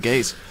it with the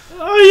gays.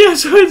 Oh, yeah,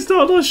 so it's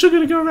not a lot of sugar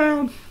to go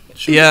around.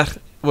 Yeah,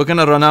 we're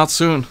gonna run out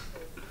soon.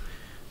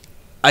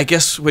 I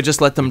guess we just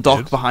let them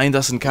dock behind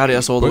us and carry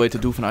us all the way to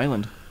Dwarfen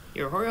Island.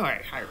 We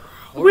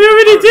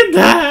already did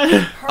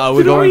that. Are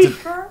we going to...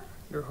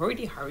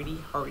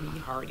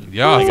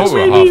 Yeah, I thought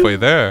we were halfway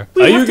there.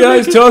 Are you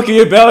guys talking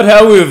about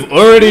how we've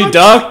already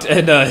docked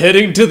and are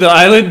heading to the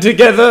island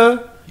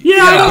together?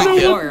 Yeah, I don't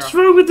Yeah. know what's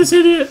wrong with this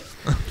idiot.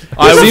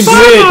 I, Seems was,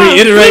 weird to Leave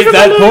reiterate him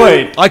that alone.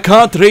 point. I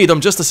can't read,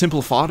 I'm just a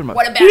simple farmer.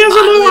 What about He has a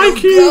my low little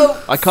IQ.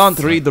 goat? I can't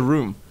read the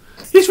room.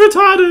 He's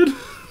retarded.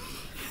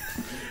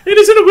 And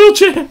he's in a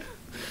wheelchair.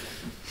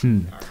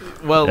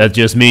 Well, That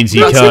just means he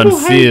That's can't simple,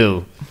 hey.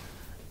 feel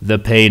the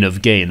pain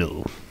of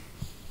Gainal.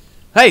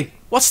 hey,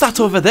 what's that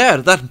over there?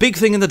 That big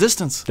thing in the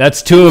distance?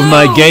 That's two of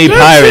my gay That's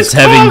pirates his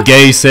having cock.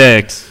 gay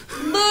sex.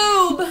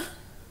 Lube.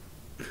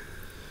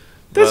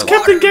 That's Well-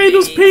 Captain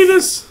Gainell's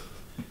penis.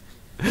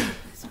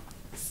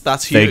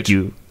 That's huge. Thank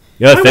you.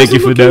 Yeah, I thank you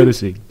wasn't for looking.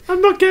 noticing.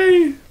 I'm not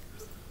gay.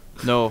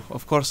 No,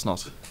 of course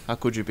not. How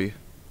could you be?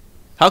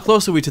 How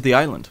close are we to the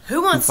island?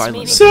 Who wants to Dwarfen meet me?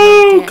 Island.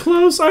 So Yeah.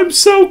 close. I'm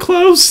so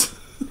close.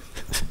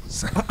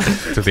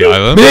 To the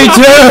island? Me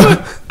too!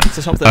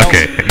 To something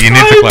Okay, else? you need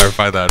to I'm-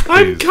 clarify that,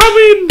 I'm please.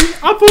 coming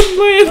up on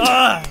land.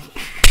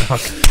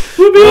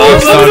 We'll be all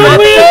Let's coming not- on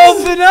land.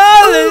 Dwarfen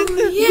Island!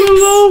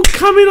 We'll all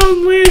coming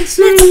on land Let's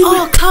soon.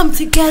 all come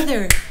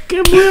together.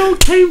 And we all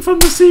came from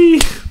the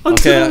sea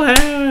onto Okay, the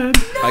land.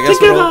 I guess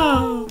we're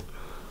all, Together.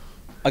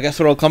 I guess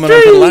we're all coming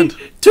onto the land.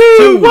 3,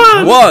 2,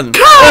 1. One.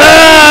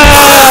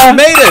 Ah!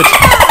 Made it!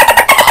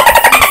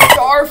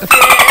 Starfish.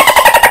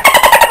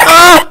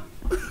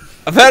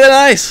 Very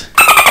nice.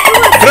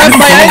 Grab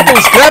my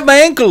ankles! Grab my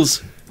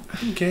ankles!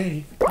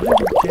 Okay.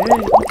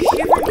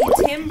 Shiver me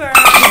timber.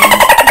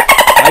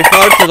 I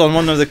farted on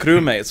one of the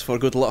crewmates for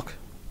good luck.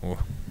 I'm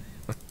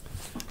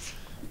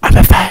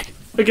a fag.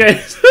 Okay.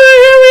 Here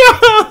we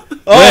are.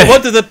 Oh,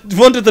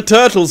 one of the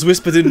turtles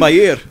whispered in my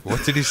ear.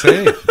 What did he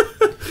say?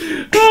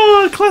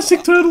 Oh,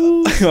 classic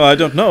turtles. Oh, I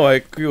don't know.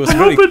 It was I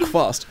very hope it-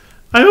 fast.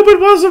 I hope it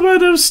wasn't one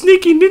of those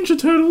sneaky ninja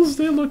turtles.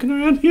 They're looking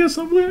around here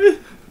somewhere.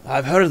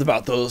 I've heard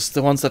about those.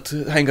 The ones that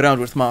hang around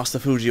with Master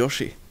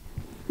Fujiyoshi.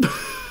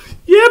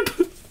 Yep.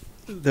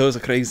 Those are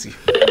crazy.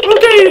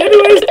 Okay,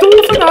 anyways,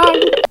 Dwarfen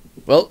Island.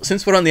 Well,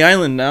 since we're on the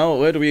island now,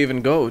 where do we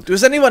even go?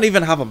 Does anyone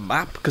even have a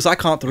map? Because I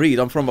can't read.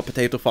 I'm from a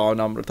potato farm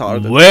and I'm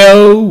retarded.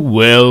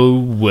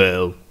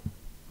 Well.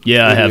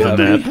 Yeah, I have a What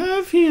do we map.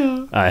 have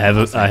here? I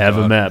have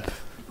a map.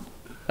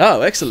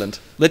 Oh, excellent.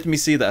 Let me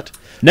see that.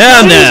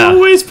 Now, He's now,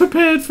 always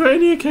prepared for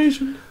any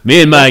occasion.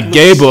 me and my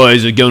gay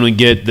boys are gonna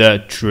get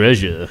that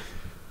treasure.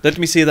 Let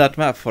me see that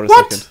map for a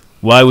What? second.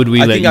 Why would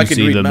we I let think you I can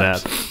see read the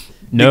maps. map?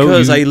 No,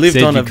 Because you I lived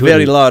said on you a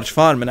very couldn't. large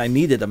farm and I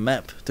needed a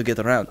map to get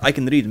around. I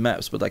can read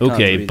maps, but I can't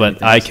Okay, read but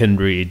anything I else. can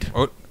read.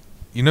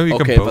 You know you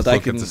Okay, can both but I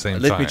look can. at the same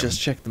Let time. me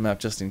just check the map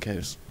just in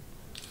case.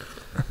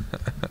 I'm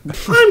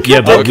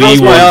Yeah, Captain but I'll we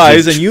close want my the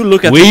eyes tr- and you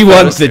look at we the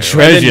want first, the and then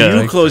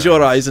treasure. you close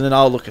your eyes and then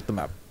I'll look at the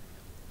map.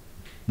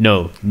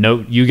 No,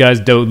 you guys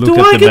don't look Do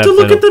at I the get map. to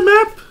look at at the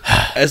map?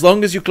 As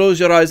long as you close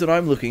your eyes and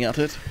I'm looking at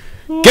it.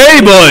 all.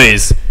 Gay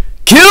boys,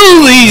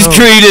 kill these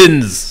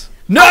cretins!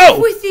 No!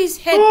 With his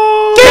head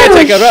Oh,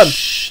 Caretaker, run!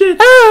 shit.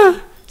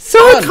 So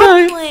Run.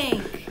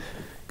 blank.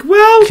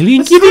 Well,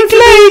 Clinkety it's time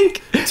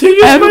for me to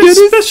use I'm my gonna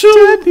special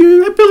stab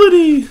you.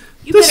 ability.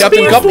 You The better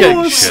Captain Speed Cupcake.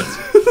 Force.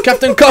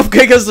 Captain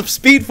Cupcake has the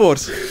speed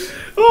force.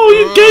 Oh,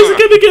 you guys are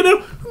gonna get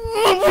him.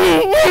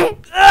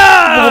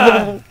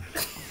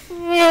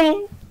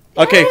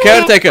 Okay,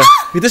 Caretaker,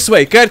 this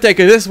way.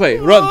 Caretaker, this way.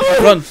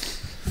 Run.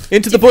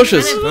 Into the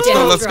bushes.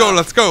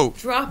 Let's go.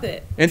 Drop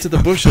it. Into the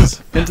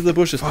bushes. Into the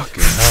bushes.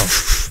 Fucking hell.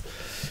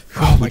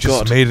 Oh my We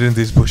just god. made it in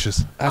these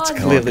bushes. That's Oh,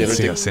 clearly See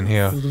ridiculous. us in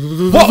here.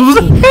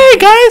 Hey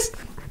guys.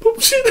 Oh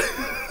shit.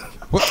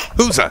 What?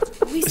 Who's that?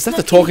 Is that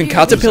the talking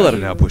caterpillar?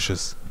 In our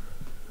bushes.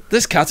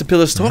 This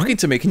caterpillar's talking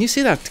to me. Can you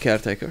see that,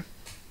 Caretaker?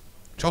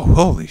 Oh,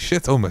 holy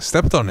shit! Almost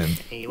stepped on him.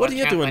 Hey, What are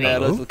you doing there,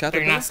 little Better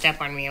caterpillar? not step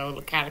on me, a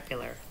little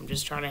caterpillar. I'm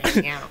just trying to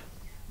hang out.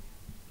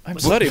 I'm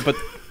sorry, but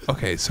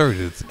Okay, sorry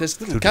to there's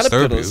little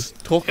disturb you. caterpillars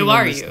talking. Who on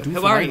are this you? Dwarfen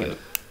Who are Island.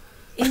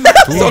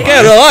 you?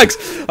 Okay, relax.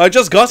 I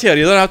just got here.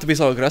 You don't have to be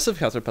so aggressive,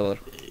 caterpillar.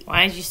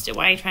 Why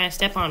are you trying to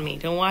step on me?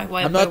 Don't why?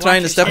 I'm not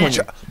trying to step on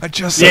you. I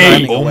just Hey.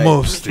 said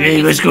almost.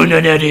 Hey, what's going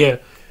on out here?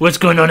 What's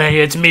going on out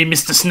here? It's me,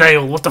 Mr.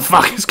 Snail. What the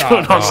fuck is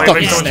going on? stop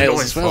Wait, it, don't snails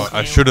do as it. well.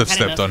 I should have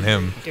stepped on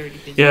him.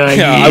 Yeah,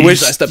 Yeah, I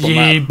wish I stepped on you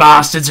that.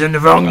 bastards in the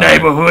wrong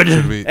neighborhood.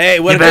 Should we? Hey,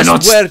 You better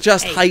not we're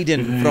just Hey.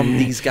 hiding from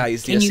these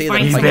guys. Do you Can see you them?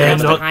 find You somewhere better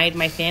else to not- hide?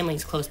 My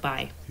family's close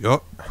by.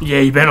 Yup. Yeah,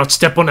 you better not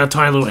step on our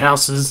tiny little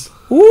houses.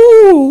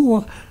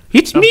 Ooh,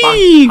 it's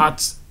me.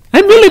 Huts.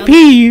 I'm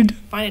Millipede.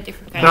 Find a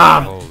different kind Nah,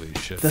 of Holy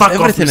shit. There's fuck off,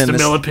 everything in Mr.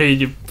 this.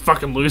 Millipede, you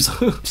fucking loser.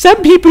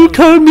 Some people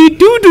call me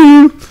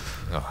Doodoo.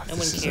 Oh, No this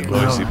one is a cares.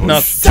 noisy bush.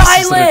 Not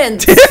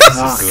Silence!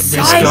 Fuck this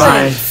guy.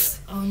 Silence!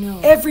 Oh no.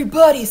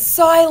 Everybody,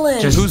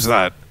 silence! Just- Who's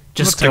that?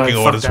 Just I'm not taking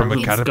go, orders fuck from that a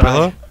little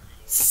caterpillar. guy.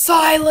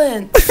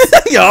 Silence!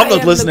 Yeah, I'm I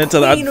not am listening the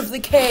to queen that. of the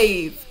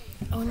cave.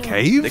 Oh no.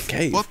 Cave? The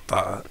cave. What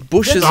the?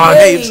 Bushes The and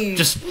caves. cave.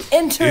 Just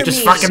Enter just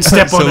me. fucking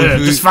step on So her. if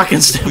we- Just fucking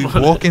if step we on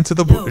her. walk into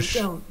the No, bush.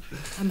 don't.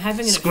 I'm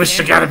having an Squish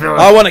the affair. caterpillar.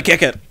 I want to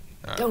kick it.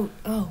 Don't.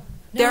 Oh.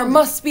 There No.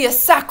 must be a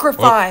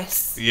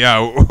sacrifice. Yeah,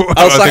 I'll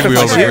I think we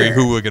all sacrifice agree you.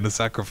 who we're gonna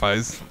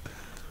sacrifice.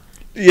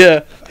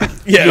 Yeah.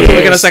 Yeah,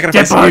 we're gonna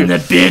sacrifice Step on you.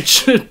 that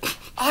bitch.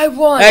 I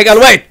want Hey, gotta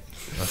wait.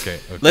 Okay.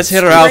 Let's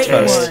hit her out great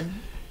first.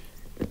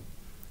 one.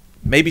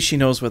 Maybe she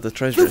knows where the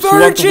treasure The is. She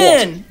wants the vault.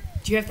 virgin!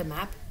 Do you have the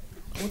map?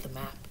 I want the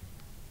map.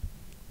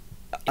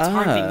 It's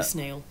hard being a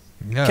snail.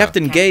 Yeah.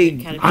 Captain Gay.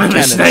 Caterpillar. I'm a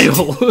Cannons.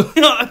 snail.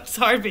 It's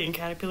hard being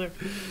caterpillar.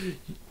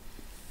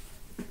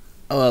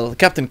 Well,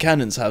 Captain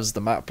Cannons has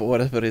the map, or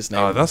whatever his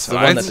name. Oh, that's is. The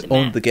right. one that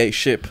owned the gay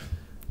ship.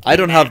 I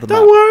don't have the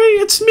Don't map. worry,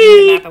 it's the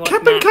me, map, I want the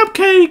Captain map.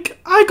 Cupcake.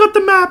 I got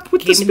the map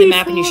with Give the me the speed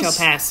map and you shall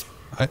force.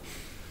 pass.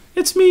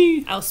 It's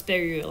me. I'll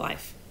spare you your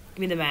life.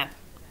 Give me the map.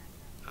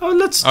 Oh,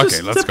 let's Okay,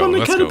 just let's step go, on the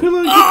let's go.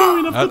 caterpillar. Keep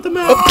going. I've got the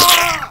map.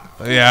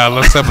 Yeah,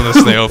 let's step on the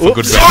snail for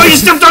good Oh, you measure.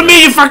 stepped on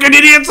me, you fucking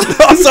idiots!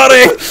 Oh,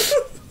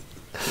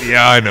 sorry.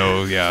 Yeah, I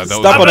know. Yeah, that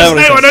Stop I'm on a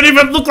everything. snail. I don't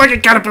even look like a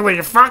caterpillar.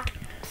 You fuck.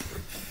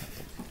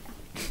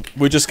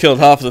 We just killed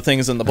half the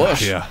things in the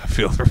bush. Yeah, I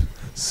feel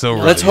so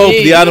right. Let's hope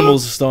Hey. the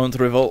animals don't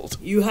revolt.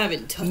 You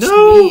haven't touched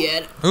No. me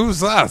yet. Who's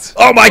that?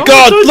 Oh my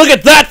god, don't- look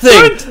at that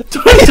thing! Don't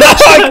touch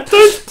that.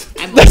 Don't.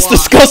 I'm a That's wasp.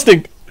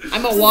 disgusting.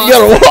 I'm a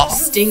You're a wasp.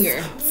 wasp.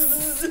 Stinger.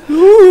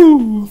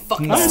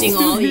 Fucking sting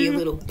all you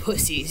little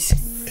pussies.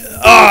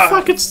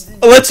 Fuck, it's...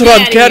 Let's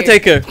run, outta here.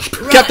 Caretaker.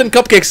 Captain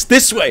Cupcake's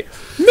this way.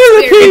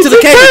 Millipede, Into the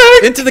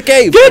cave. Into the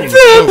cave. Get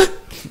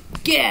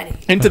out of here.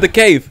 Into the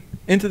cave.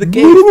 Into the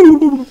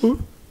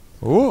cave.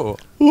 Oh.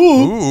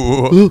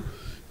 Ooh.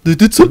 They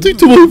did something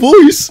to my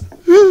voice.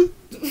 In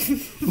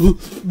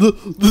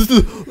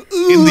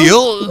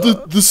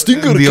The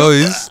stinger in the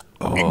eyes.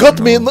 Oh, got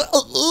me no. in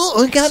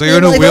the. Got So me you're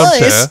in a my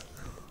wheelchair. voice.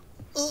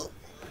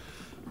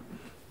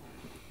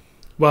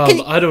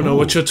 Well, I don't know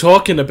what you're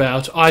talking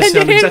about. I Can you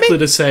sound hear exactly me?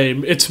 the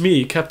same. It's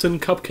me, Captain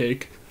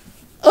Cupcake.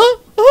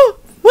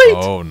 Wait.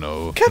 Oh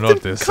no, Captain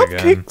not this again.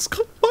 Cupcake's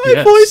got my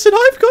Yes. voice, and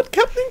I've got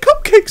Captain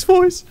Cupcake's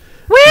voice.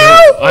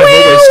 I've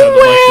always sounded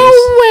like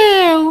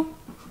this.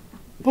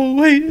 Oh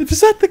wait,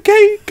 is that the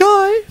gay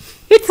guy?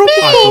 I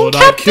thought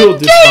I killed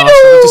this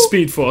bastard with the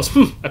speed force.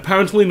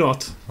 Apparently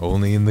not.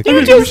 Only in the You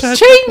cave. just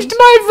changed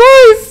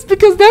my voice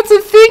because that's a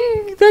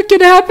thing that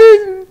can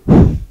happen.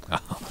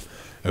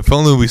 If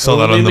only we saw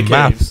that Only on the in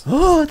map. caves.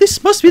 Oh,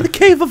 this must be the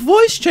cave of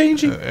voice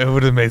changing. It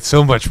would have made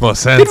so much more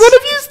sense. Did one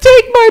of you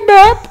take my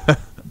map?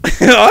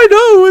 I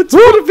know, it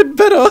would have been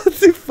better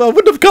if I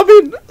wouldn't have come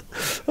in.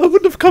 I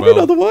wouldn't have come in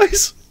Well.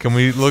 otherwise. Can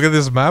we look at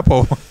this map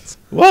or what?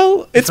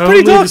 Well, it's If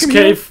pretty only dark this in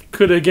here. cave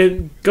could have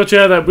got you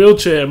out of that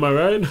wheelchair, am I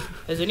right?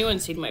 Has anyone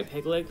seen my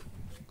peg leg?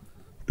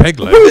 Peg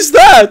leg? Who is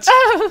that?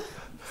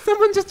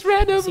 Someone just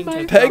ran over Seemed to my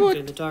have peg? walked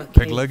in the dark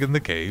Peg cave. leg in the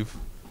cave.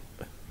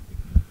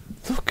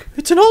 Look,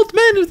 it's an old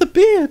man with a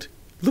beard.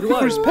 Looking Who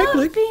for are his you? peg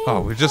leg.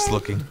 Oh, we're just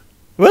looking.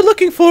 We're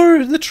looking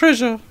for the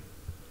treasure,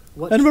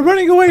 What? and we're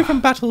running away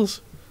from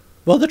battles.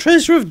 Well, the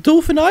treasure of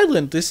Dwarfen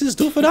Island. This is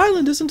Dwarfen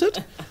Island, isn't it?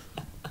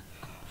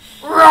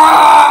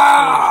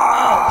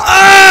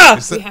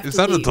 Is We that, have is to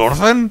that a leave.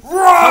 dolphin? Come with me.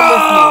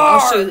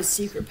 I'll show you the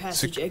secret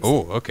passage exit.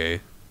 Oh, okay.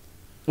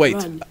 Wait,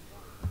 Run.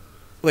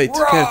 wait,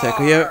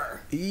 Caretaker,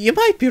 you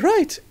might be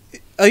right.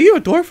 Are you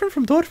a Dwarfen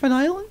from Dwarfen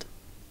Island?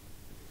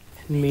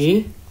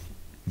 Me?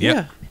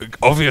 Yeah.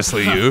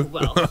 Obviously you.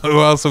 Well. Who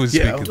else are we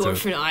Yeah. speaking to?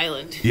 Dwarfen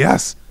Island.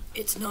 Yes.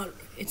 It's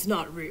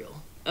not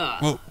real.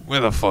 Well,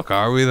 where the fuck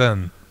are we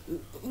then?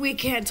 We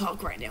can't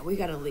talk right now. We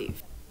gotta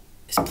leave.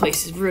 This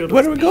place is riddled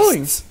Where with are we going?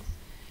 beasts.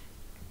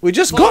 We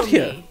just Follow got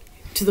here. me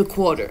to the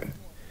quarter.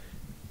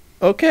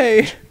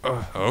 Okay.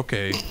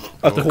 Okay.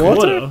 At the Okay.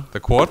 quarter? The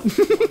quad?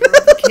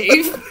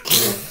 Cave?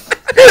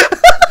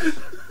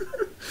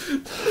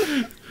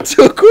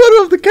 To a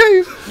quarter of the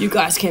cave. You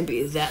guys can't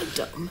be that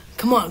dumb.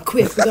 Come on,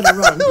 quick. We gotta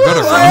run. We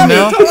gotta run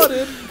now?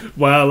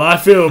 Well, I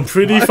feel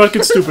pretty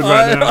fucking stupid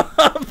right now.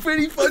 I'm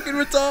pretty fucking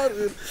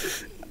retarded.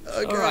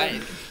 Okay.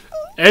 Alright.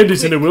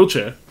 Andy's in a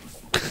wheelchair.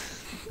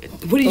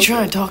 What are you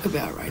trying to talk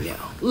about right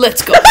now?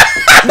 Let's go.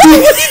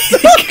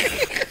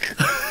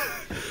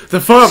 The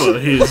farmer,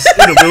 he's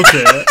in a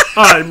wheelchair.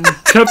 I'm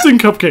Captain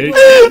Cupcake.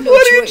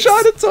 What are you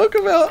trying to talk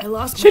about? I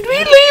lost Should we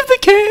leave the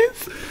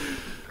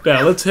cave?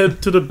 Now, let's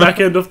head to the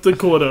back end of the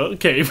corner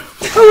cave.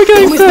 Oh,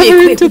 Come with me,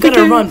 quick. We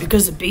gotta run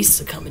because the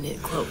beasts are coming in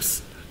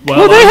close.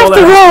 Well, they have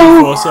to roll.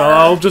 Before, so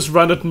I'll just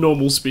run at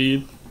normal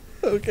speed.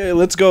 Okay,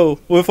 let's go.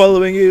 We're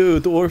following you,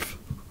 Dwarfen.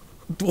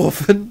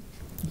 From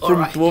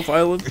Alright. Dwarf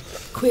Island.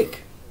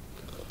 Quick.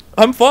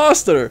 I'm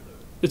faster.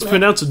 It's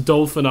pronounced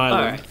Dwarfen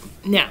Island.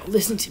 Alright. Now,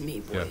 listen to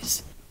me,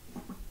 boys.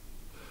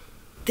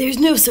 There's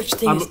no such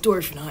thing as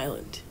Dwarfen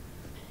Island.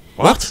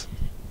 What?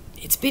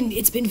 It's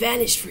been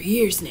vanished for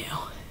years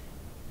now.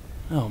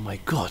 Oh my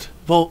god.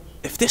 Well,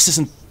 if this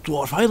isn't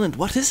Dwarf Island,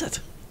 what is it?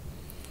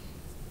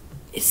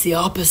 It's the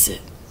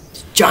opposite.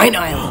 It's Giant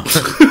Island.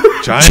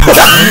 Giant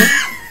island?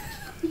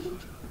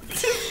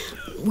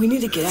 We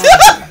need to get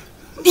out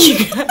of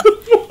here.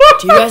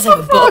 Do you guys have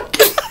a boat?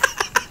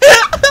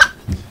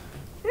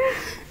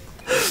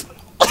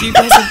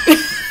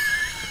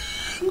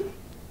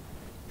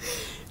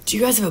 Do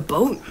you guys have a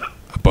boat?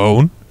 A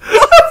bone?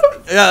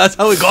 Yeah, that's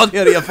how we got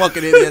here, you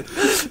fucking idiot.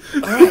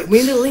 Alright, we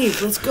need to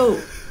leave. Let's go.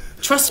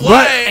 Trust me.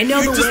 What? I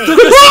know the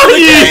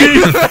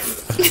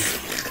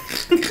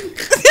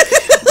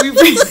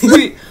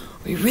way.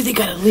 We really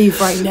gotta leave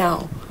right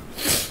now.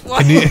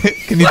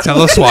 Can you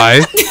tell us why?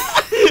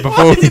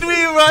 Why did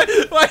we run?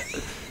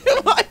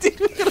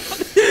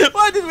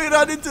 Why did we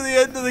run into the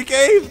end of the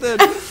cave then?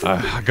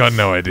 I got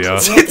no idea.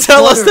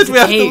 Tell us that we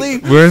have to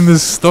leave. We're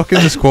stuck in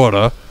this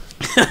quarter.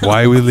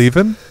 Why are we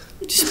leaving?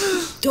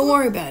 Just don't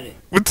worry about it.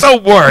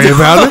 Don't worry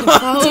about it.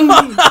 Follow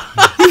me.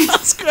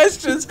 Ask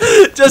questions.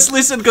 Just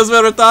listen because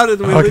we're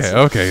retarded.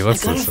 Okay, I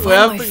let's gotta listen.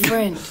 find my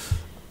friend.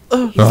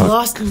 He's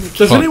lost in the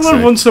Does cave. anyone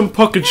sake. want some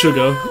pocket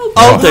sugar?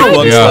 I'll take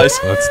one Yeah,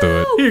 slice. let's do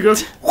it. Here you go.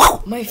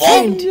 My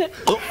friend.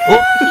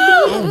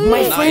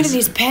 My friend and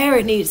his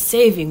parrot need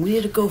saving. We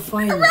need to go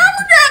find them.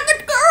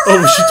 Oh,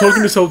 was she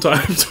talking this whole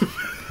time?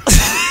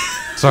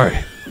 Sorry,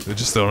 we're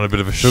just on a bit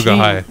of a sugar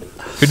high.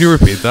 Can you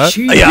repeat that?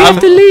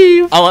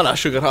 I want a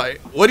sugar high.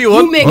 What do you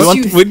want? Who makes We want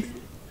you to win.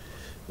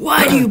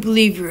 Why do you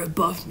believe you're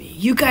above me?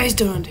 You guys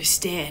don't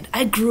understand.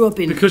 I grew up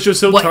in Because you're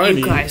so what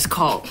tiny. you guys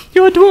call.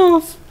 You're a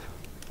dwarf.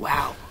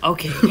 Wow.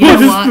 Okay. You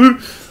know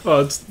what?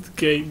 Oh, it's the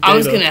game. I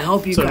was gonna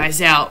help you Sorry.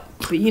 guys out,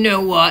 but you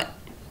know what?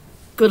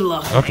 Good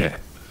luck. Okay.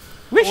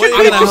 We should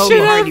I'm gonna help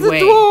you hardy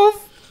way.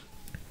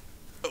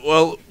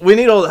 Well, we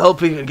need all the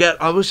help we can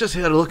get. I was just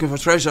here looking for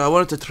treasure. I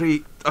wanted to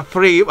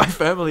free my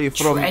family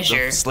from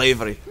Treasure? the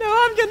slavery.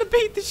 I'm gonna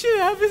beat the shit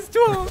out of this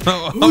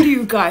dwarf. Who do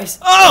you guys?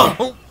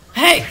 Oh!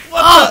 Hey!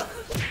 What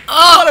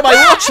am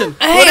I watching?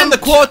 Hey, We're in I'm the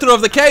quarter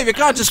of the cave. You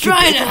can't just keep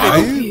Trying to beating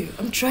help me. you.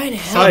 I'm trying to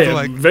help. I am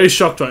like- very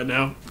shocked right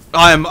now.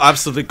 I am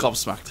absolutely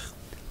gobsmacked.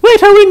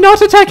 Wait, are we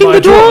not attacking the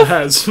dwarf?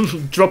 Has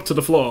dropped to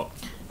the floor.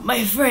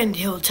 My friend,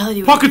 he'll tell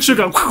you. Pocket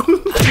sugar. I'm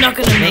not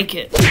gonna make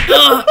it.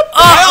 I'm not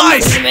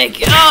gonna make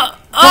it.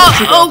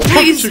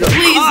 Please, sugar.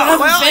 please, I have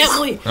my a eyes.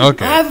 family.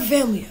 Okay. I have a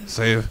family.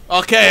 Save.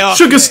 Okay.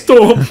 Sugar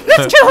storm.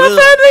 Kill our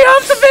family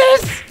after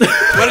this.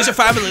 Where does your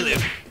family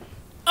live?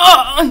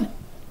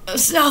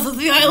 South of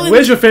the island.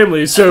 Where's your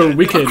family so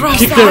we can Across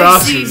kick the their high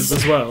asses seas.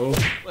 as well?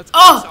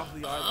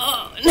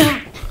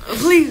 No,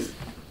 please.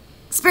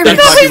 Spare me.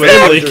 It's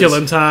family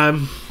killing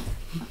time.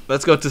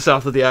 Let's go to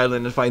south of the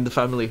island and find the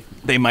family.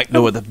 They might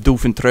know where the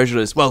Dwarfen treasure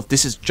is. Well,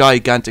 this is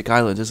gigantic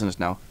island, isn't it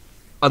now?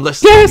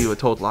 Unless you were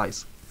told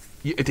lies.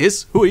 It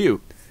is? Who are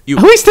you?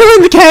 Are we still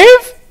in the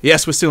cave?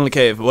 Yes, we're still in the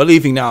cave. We're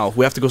leaving now.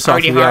 We have to go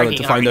south of the island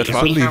to find out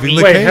about. We're leaving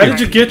the Wait, cave. how did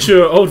you get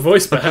your old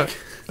voice back?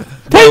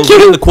 Well,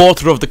 we're in the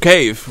quarter of the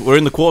cave. We're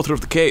in the quarter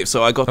of the cave,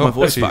 so I got my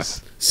voice back.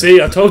 jeez.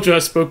 See, I told you I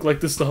spoke like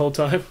this the whole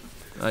time.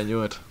 I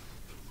knew it.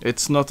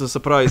 It's not a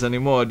surprise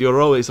anymore. You're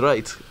always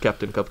right,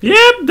 Captain Cupcake.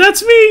 Yep,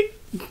 that's me.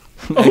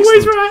 Always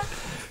Excellent. right.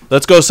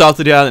 Let's go south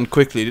of the island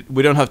quickly.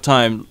 We don't have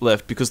time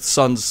left because the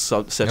sun's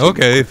setting.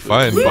 Okay,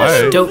 fine,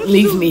 bye. Don't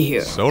leave me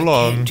here. So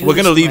long. We're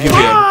gonna leave you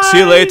here. See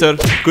you later.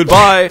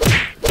 Goodbye.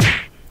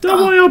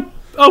 Don't worry,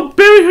 I'll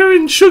bury her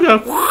in sugar.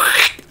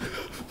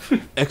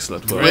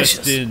 Excellent.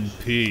 Rest in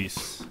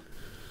peace.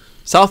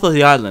 South of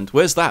the island.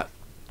 Where's that?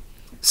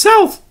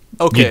 South.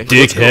 Okay. You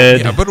let's go. dickhead.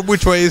 Yeah, but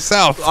which way is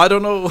south? I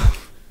don't know.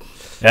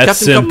 That's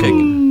Captain simple.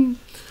 Cupcake.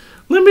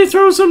 Let me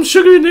throw some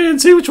sugar in there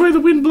and see which way the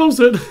wind blows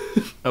it.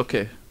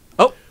 Okay.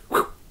 Oh.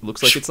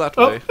 Looks like it's that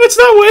Oh, way. it's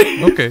that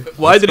way. Okay.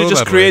 Why let's did it go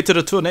just that create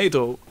a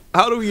tornado?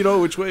 How do we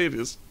know which way it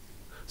is?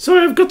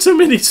 Sorry, I've got so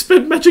many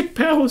spent magic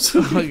powers.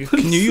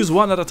 Can you use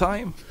one at a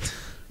time?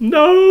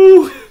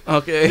 No,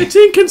 Okay. it's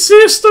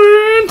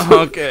inconsistent.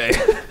 Okay.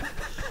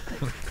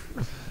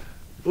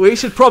 We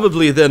should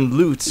probably then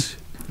loot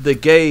the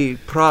gay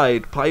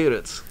pride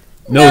pirates.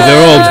 No,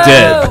 they're all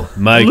dead.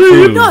 My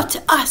crew. Not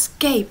us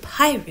gay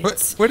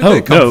pirates. Where did Oh,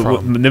 they come no.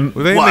 from?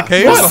 Were they in the What?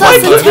 cave? What? the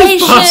whole time?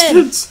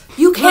 Bastards.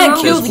 You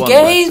can't kill There's the one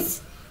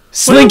gays.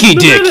 Slinky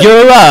no Dick, matter-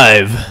 you're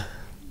alive!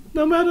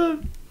 No matter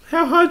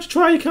how hard you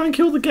try, you can't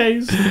kill the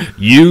gays.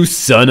 You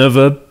son of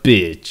a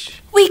bitch.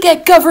 We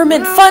get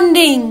government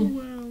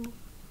funding.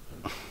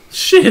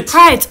 Shit.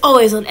 Pride's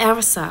always on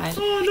our side.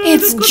 Oh, no,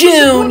 It's they've got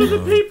June. the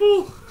support of the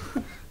people.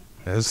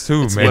 There's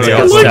too what many it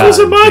The is. of them. locals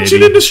are Time, marching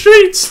baby. in the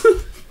streets.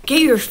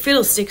 Get your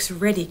fiddlesticks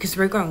ready, because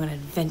we're going on an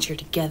adventure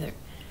together.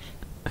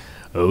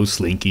 Oh,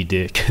 Slinky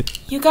Dick.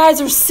 You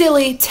guys are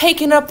silly.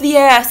 Taking up the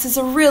ass is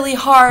a really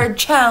hard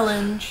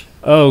challenge.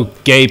 Oh,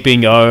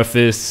 gaping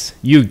orifice.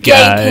 You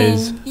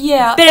guys. Gaping.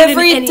 Yeah, Better than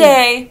every any-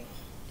 day.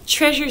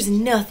 Treasure's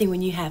nothing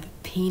when you have a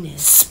penis.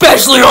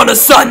 Especially on a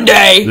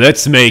Sunday.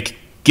 Let's make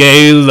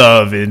gay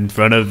love in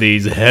front of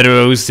these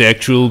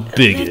heterosexual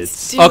bigots.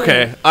 Let's do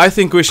Okay, it. I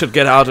think we should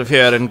get out of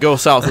here and go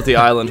south of the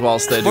island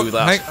whilst they do Well,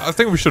 that. I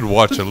think we should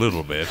watch a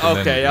little bit. and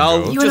then Okay, we can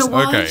I'll go. You just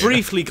wanna watch? Okay.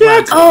 briefly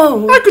glance.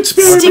 Oh, I could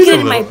spare stick a it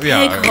in my little,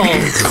 yeah. peg hole.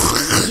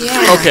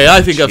 Yeah. Okay,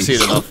 I think I've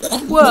seen enough.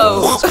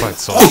 Whoa. It's quite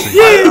salty.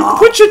 Yeah,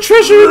 put your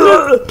treasure in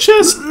the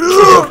chest. All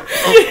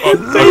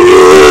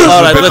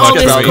right, let's all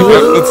get this out. gold.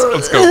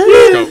 Let's go. Let's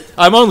go.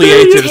 I'm only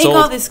 8 years Take all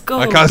old. this I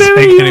gold. can't Bury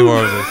take you. any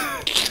more of this.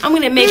 I'm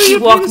gonna make you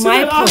walk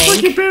my Like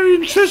plank. you're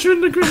burying treasure in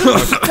the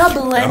ground.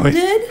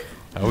 Double-ended.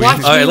 Are we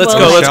Watch All right, me let's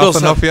while go. I Let's go.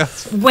 sharp enough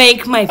yet?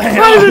 wank my plank.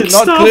 Private Not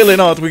stuff. clearly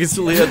not. We can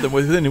still hear them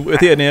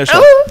within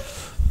earshot.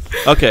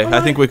 Okay, I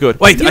think we're good.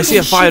 Wait, You I see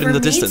a can fire in shiver the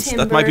me distance.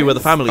 That might be where the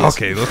family is.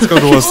 Okay, let's go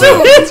towards there.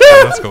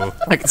 Let's go.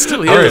 I can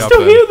still hear Hurry it. up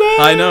Still then. hear that?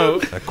 I know.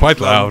 They're quite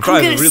loud. I'm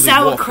Trying gonna to really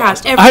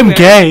sauerkraut everywhere. I'm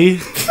gay.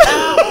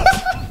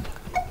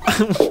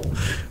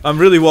 I'm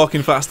really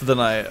walking faster than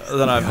I've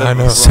I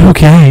know. So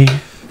gay.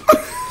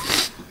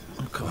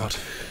 Oh God,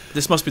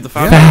 this must be the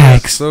family.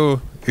 Facts.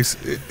 So,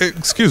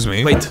 excuse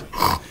me. Wait,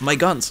 my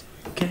guns.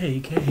 Gay,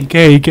 gay,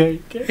 gay, gay,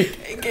 gay.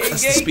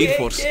 That's the speed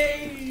force.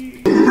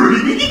 Gay,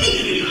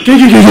 gay, gay,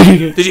 gay,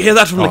 gay. Did you hear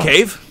that from the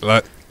cave?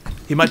 Like,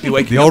 He might be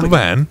waking the up old again.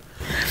 man.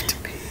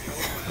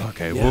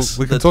 Okay, Yes,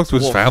 well, we can the talk to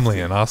his dwarf. family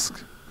and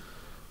ask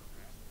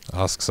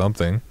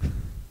something.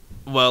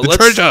 Well, The let's.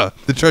 treasure.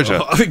 The treasure.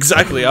 Oh,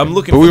 exactly. I'm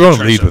looking. But for we the won't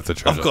treasure. lead with the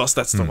treasure. Of course,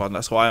 that's the one.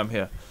 That's why I'm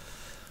here.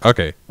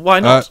 Okay. Why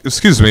not?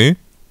 Excuse me.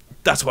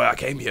 That's why I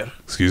came here.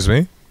 Excuse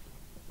me.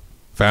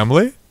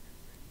 Family.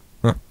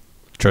 Huh.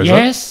 Treasure.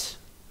 Yes.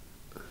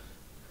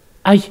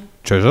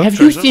 Treasure. Have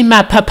you seen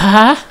my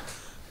papa?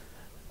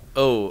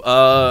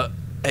 Oh,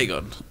 hang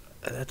on.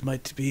 That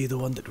might be the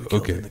one that we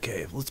killed Okay. in the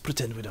cave. Let's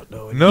pretend we don't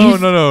know it. No,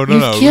 no.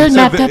 killed my He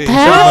said papa? that might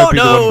be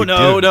the No, one we no,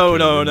 didn't no, kill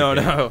no, in the no,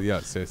 cave. no.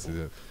 Yes, yes,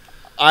 yes.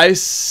 I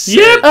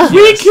said Yep,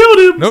 we killed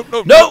him. No,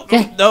 no, No,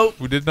 no.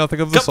 We did nothing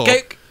of the sort.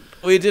 Cupcake.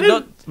 We did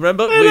not.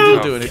 Remember, we And,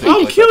 didn't do anything.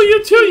 I'll like kill that.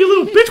 you too, you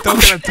little bitch.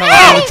 Don't gonna tell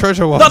us where the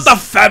treasure was. Not the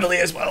family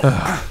as well.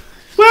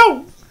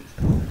 Well,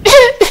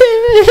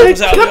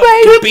 Comes out,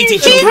 beat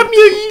each other.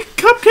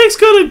 Cupcake's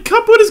got a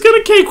cupboard is got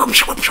a cake.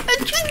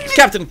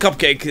 Captain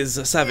Cupcake is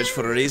a savage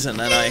for a reason,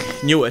 and I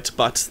knew it.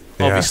 But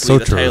Yeah, obviously, so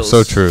the true, tales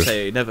so true.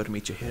 say never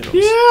meet your heroes.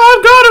 Yeah,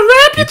 I've got a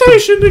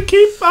reputation to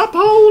keep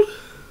uphold.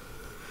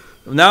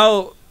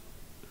 Now,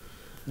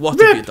 what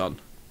have you done?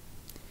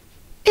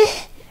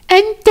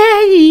 I'm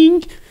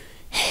dying.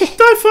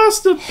 Die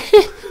faster.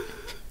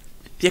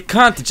 You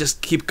can't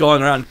just keep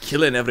going around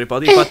killing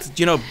everybody, but,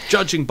 you know,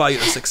 judging by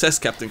your success,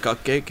 Captain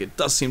Cupcake, it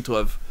does seem to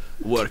have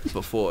worked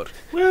before.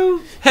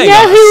 Well, Hang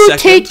on a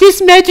second.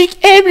 this magic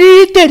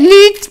amulet that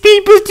leads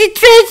people to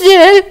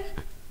treasure.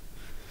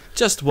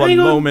 Just one Hang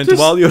on, moment just-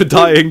 while you're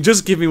dying.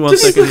 Just give me one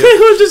Just, second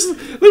here. just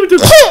let me do.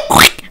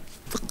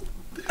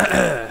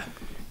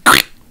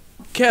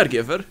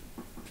 Caregiver?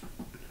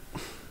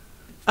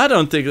 I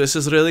don't think this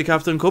is really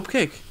Captain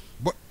Cupcake.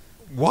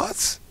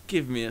 What?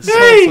 Give me a This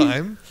second. Hey! whole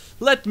time?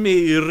 Let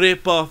me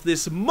rip off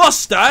this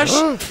mustache.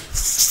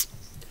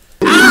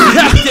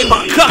 Captain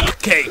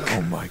Cupcake!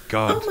 Oh my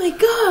god. Oh my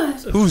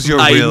god. Who's your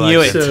I real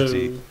knew it.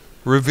 identity?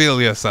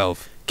 Reveal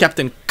yourself.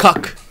 Captain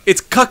Cuck.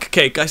 It's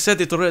Cupcake. I said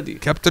it already.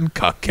 Captain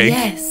Cupcake.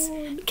 Yes.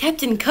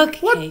 Captain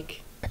Cupcake.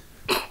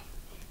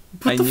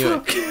 I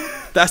knew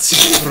it.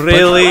 That's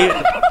really.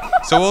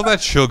 So all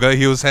that sugar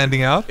he was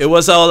handing out, It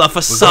was all a was that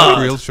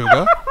facade. real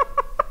sugar?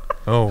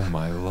 Oh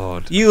my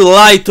lord. You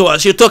lied to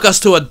us. You took us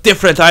to a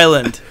different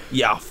island.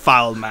 You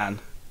foul man.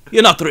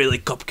 You're not really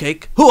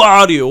Cupcake. Who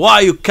are you? Why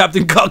are you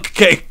Captain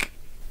Cupcake?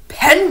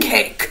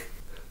 Pancake.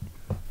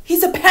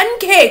 He's a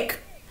pancake.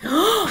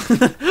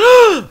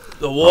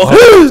 The war.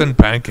 Captain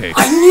Pancake.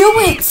 I knew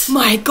it.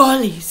 My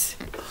gollies.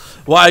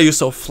 Why are you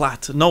so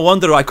flat? No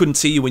wonder I couldn't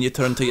see you when you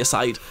turned to your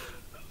side.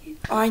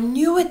 I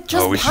knew it.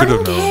 Just we should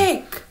have known.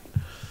 pancake.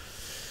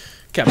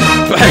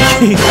 Captain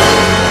Pancake.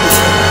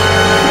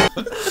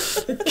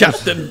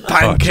 Captain Oh,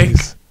 Pancake.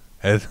 jeez.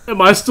 Ed,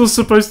 Am I still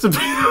supposed to be?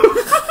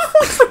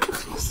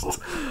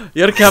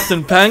 You're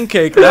Captain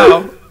Pancake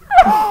now.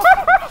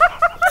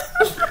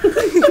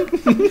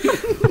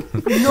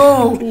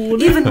 No,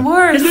 even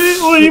worse.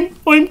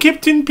 I'm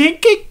Captain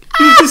Pancake.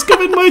 You've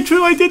discovered my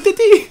true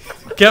identity.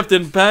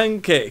 Captain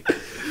Pancake.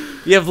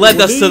 You've led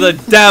us to the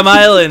damn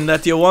island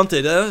that you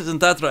wanted, huh? Isn't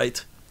that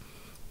right?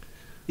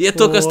 You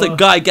took us to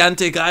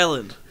Gigantic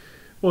Island.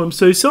 Oh, I'm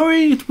so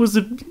sorry. It was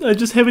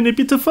just having a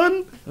bit of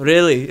fun.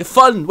 Really?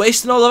 Fun,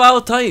 wasting all of our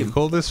You time.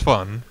 call this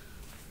fun?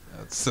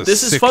 That's a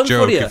This is sick fun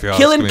joke, for you. if you ask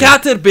Killing me.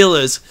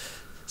 caterpillars,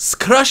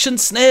 crushing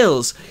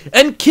snails,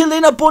 and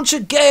killing a bunch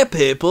of gay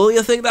people.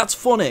 You think that's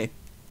funny?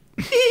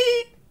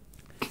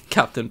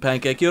 Captain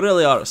Pancake, you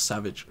really are a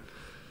savage.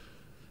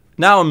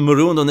 Now I'm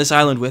marooned on this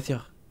island with you.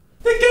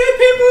 The gay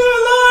people are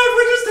alive.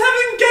 We're just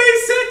having gay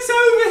sex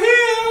over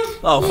here.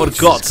 Oh,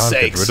 for God's Can't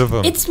get sakes. rid of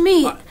him. It's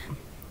me,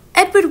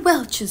 Edward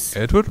Welch's.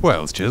 Edward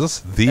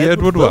Welch's, the Edward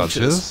Edward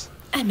Welch's.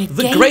 I'm a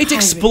The gay Great pirate.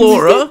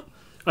 Explorer.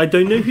 I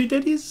don't know who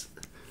that is.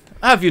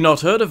 Have you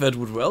not heard of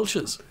Edward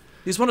Welch's?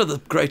 He's one of the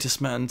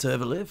greatest men to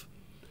ever live.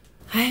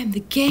 I am the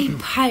gay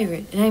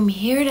pirate, and I'm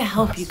here to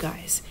help you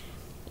guys.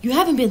 You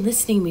haven't been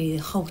listening to me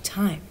the whole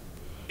time.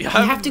 You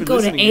have to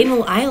go to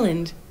Anal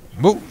Island.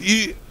 Well,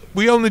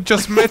 we only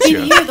just met Been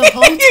you. here the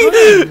whole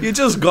time. You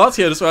just got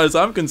here as far as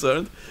I'm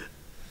concerned.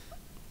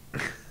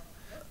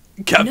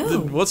 Captain, No.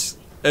 what's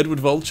Edward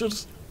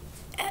Vultures?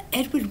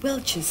 Edward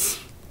Welch's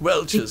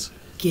Welch's.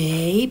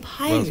 gay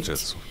pirate.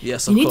 Welch's.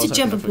 Yes, You of need course. to I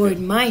jump can aboard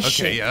forget. my Okay,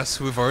 ship. yes,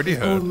 we've already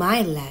All heard.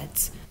 my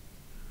lads.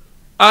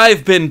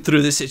 I've been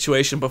through this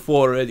situation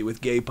before already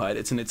with gay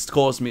pirates, and it's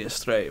caused me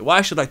astray.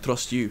 Why should I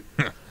trust you?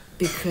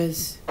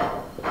 Because,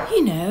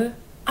 you know,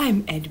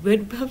 I'm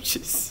Edward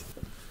Welch's.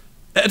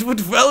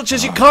 Edward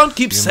Welch's, you can't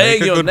keep You saying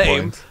make a your good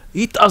name. point.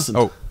 He doesn't.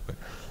 Oh,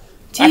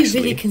 Do you Actually-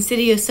 really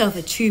consider yourself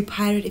a true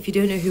pirate if you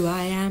don't know who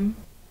I am?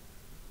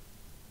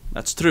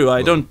 That's true.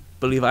 I don't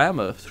believe I am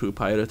a true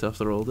pirate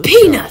after all this. I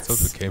thought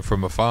Peanuts! we came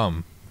from a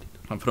farm.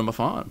 I'm from a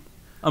farm.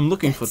 I'm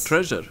looking for That's-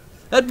 treasure.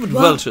 Edward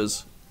Well-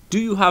 Welch's, do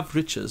you have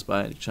riches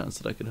by any chance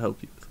that I could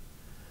help you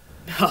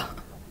with?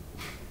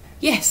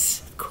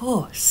 Yes, of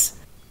course.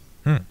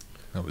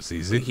 That was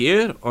easy.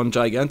 Here on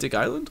Gigantic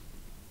Island?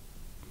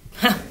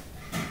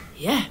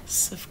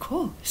 Yes, of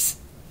course.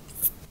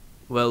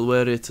 Well,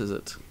 where is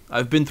it?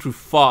 I've been through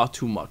far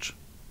too much.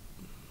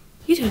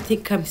 You don't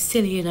think I'm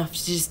silly enough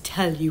to just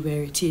tell you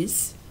where it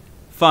is?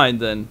 Fine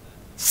then.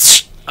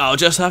 I'll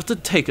just have to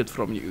take it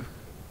from you.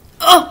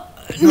 Oh,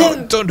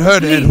 no! Don't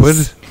hurt please.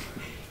 Edward.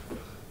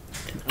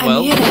 Well-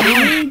 I'm here to help.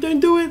 Hey, don't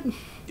do it.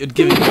 You're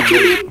giving me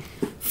away.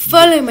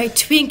 Follow my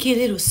twinky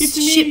little It's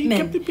me, shipman.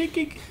 Captain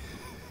Cupcake.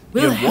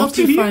 We'll Your help what?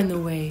 you find the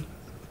way.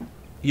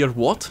 You're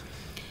what?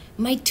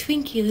 My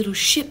twinky little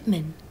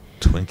shipman.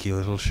 Twinky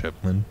little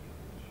shipman.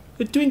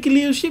 A twinkly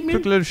little shipman.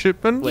 Twinky little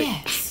shipman?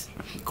 Yes.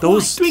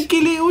 Those- quite.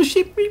 Twinkly little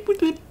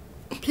shipman.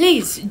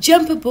 Please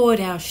jump aboard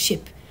our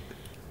ship.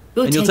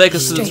 We'll And you'll take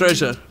us to the straight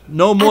treasure.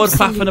 No more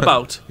Absolutely. faffing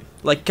about.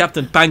 Like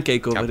Captain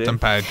Pancake over Captain there.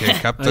 Pancake,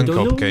 Captain I don't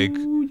know.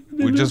 Cupcake.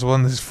 We just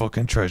won this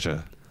fucking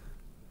treasure.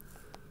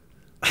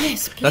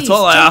 Yes, please. That's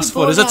all I jump asked for.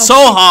 aboard Is it our so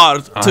ship.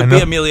 hard I to be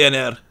know. a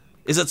millionaire?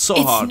 Is it so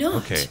It's hard? not.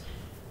 Okay.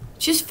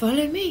 Just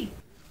follow me.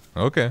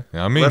 Okay.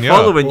 I mean, We're yeah.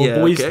 following Oh, you,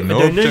 boys, okay? No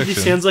I don't know. objection.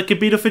 This sounds like a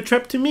bit of a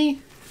trap to me.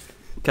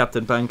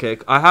 Captain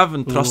Pancake, I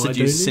haven't Oh, trusted I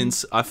you don't know.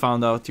 since I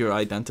found out your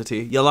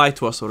identity. You lied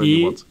to us already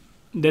Yeah. once.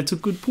 That's a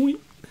good point.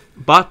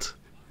 But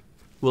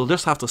we'll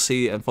just have to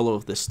see and follow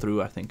this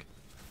through, I think.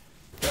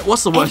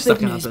 What's the worst that Edward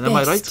can knows happen? Am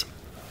I right? best.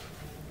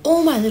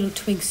 All my little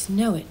twinks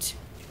know it.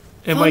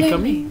 Am I Follow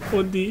coming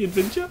on the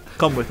adventure?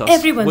 Come with us.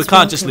 Everyone's we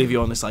can't just welcome. leave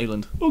you on this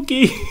island.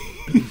 Okay.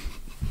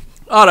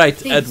 All right,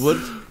 Please.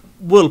 Edward.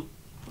 We'll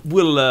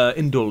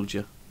indulge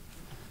you.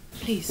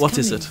 Please. What come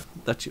is in. it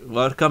that you?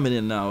 We're coming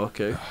in now.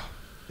 Okay.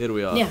 Here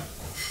we are. Now,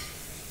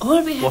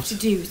 all we have What? to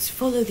do is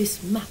follow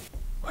this map.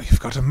 Oh, you've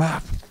got a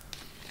map.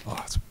 Oh,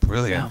 that's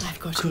brilliant. I've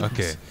got it.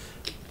 Okay.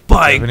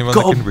 By have anyone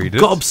that gob, can read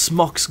it?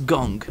 Gobsmock's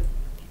gong.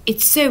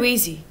 It's so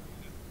easy.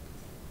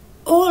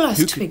 All us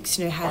Who can- twinks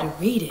know how to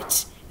read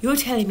it. You're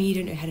telling me you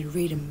don't know how to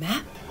read a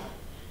map?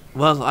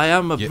 Well, I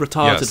am a Ye-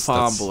 retarded yes, farm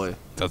that's- boy.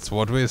 That's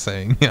what we're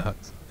saying. Yeah.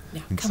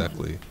 Now, come on.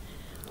 Exactly.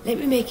 Let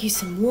me make you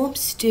some warm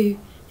stew,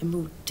 and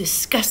we'll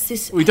discuss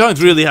this. We don't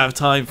really have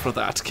time for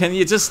that. Can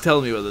you just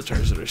tell me where the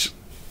treasure is?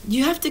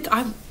 You have to.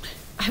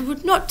 I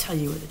would not tell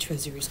you where the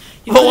treasure is.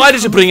 You've Well, gotta why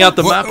did you come bring with out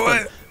the me. map?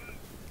 then?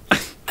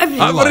 I'm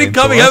I'm already lying to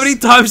coming. us. How many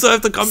times do I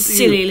have to come to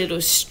silly you?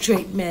 little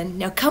straight man.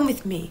 Now come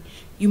with me.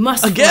 You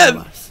must Again?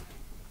 follow us.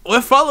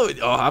 We're following.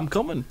 Oh, I'm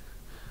coming.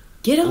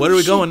 Get on Where the are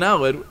we ship. going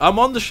now, Edward? I'm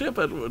on the ship,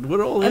 Edward.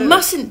 We're all I here.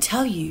 mustn't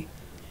tell you.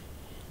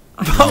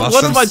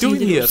 What am I You doing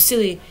little here?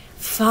 Silly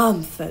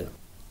farm folk.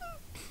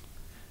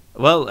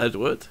 Well,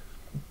 Edward,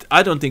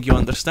 I don't think you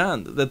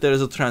understand that there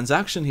is a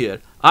transaction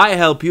here. I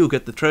help you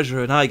get the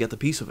treasure, and I get a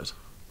piece of it.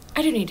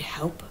 I don't need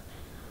help.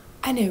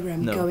 I know where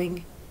I'm No.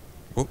 going.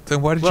 Well,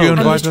 then why did Well, you I'm I'm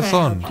invite just us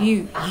trying to on? help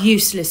you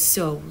useless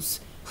souls.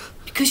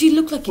 Because you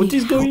look like you What need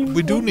is help. going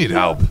We do on? need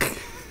help.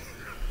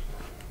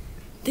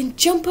 Then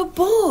jump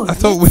aboard. I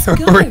thought Let's we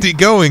go. were already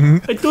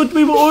going. I thought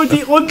we were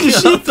already on the I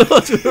ship.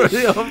 thought you were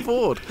already on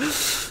board.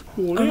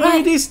 We Alright.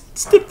 already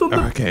stepped on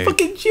the Okay.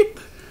 fucking ship.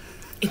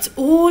 It's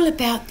all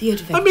about the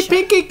adventure. I'm a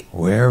pancake.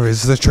 Where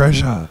is the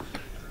treasure?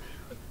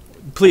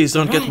 Please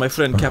don't get Right. my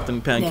friend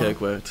Captain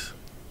Pancake wet.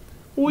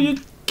 Oh, you're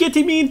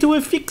getting me into a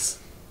fix.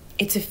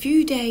 It's a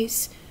few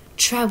days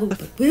travel,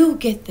 but we'll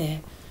get there.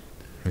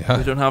 We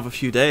Yeah. don't have a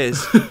few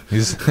days.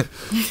 He's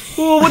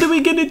Oh, what are we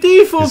gonna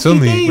do for a few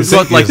only days? We've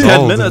got like 8 years 10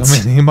 old. minutes.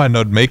 I mean, he might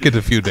not make it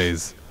a few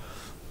days.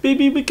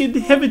 Maybe we can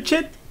have a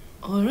chat.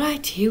 All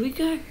right, here we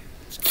go.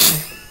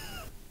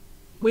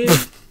 We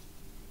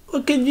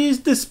can use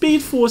the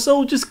speed force.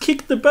 I'll just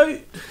kick the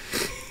boat.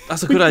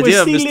 That's a with good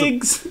idea, my sea Mr.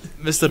 legs.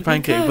 Mr.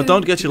 Pancake. But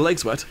don't get your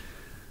legs wet.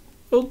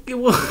 Okay,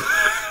 well.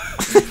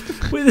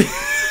 with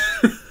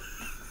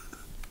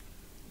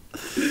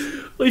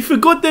I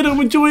forgot that I'm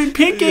enjoying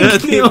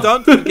pancakes now.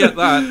 Don't forget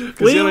that,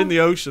 because you're Well- in the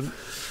ocean.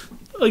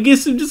 I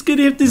guess I'm just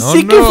gonna have to Oh,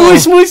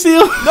 sacrifice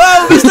myself.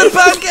 No, Mr.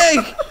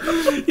 Pancake!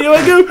 Here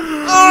I go.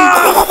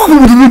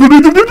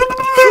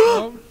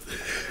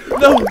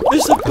 No,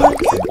 Mr.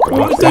 Pancake!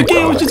 Oh, it's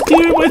okay. I was just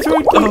clearing my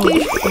throat.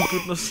 Okay. Oh,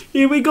 goodness.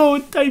 Here we go.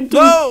 Time to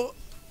No!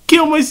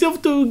 kill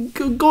myself to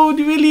go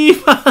really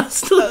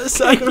fast.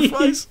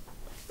 Sacrifice.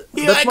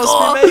 Here That I must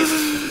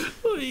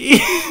go. be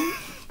made.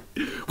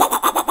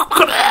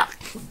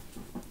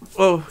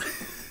 Oh,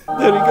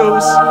 there he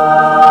goes.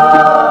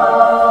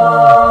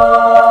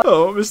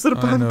 Oh, Mr.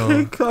 I know.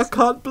 Pancake, I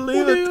can't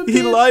believe it.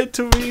 He lied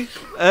to me,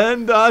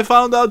 and I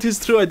found out his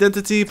true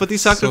identity, but he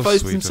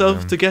sacrificed sweet of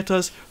himself him. to get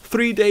us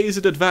 3 days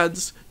in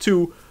advance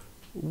to...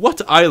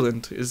 What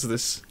island is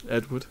this,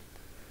 Edward?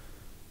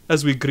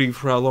 As we grieve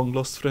for our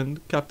long-lost friend,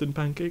 Captain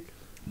Pancake.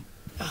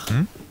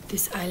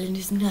 This island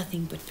is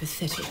nothing but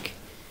pathetic.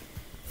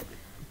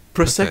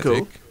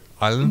 Prosecco? Pathetic.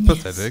 Island Yes.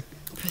 pathetic.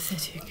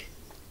 Pathetic.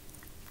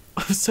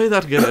 Say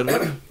that again,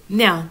 Edward.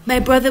 Now, my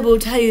brother will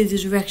tell you the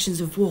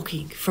directions of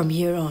walking from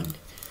here on.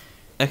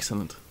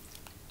 Excellent.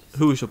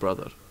 Who is your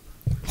brother?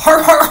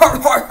 Har har har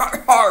har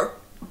har har.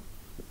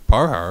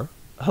 Parhar.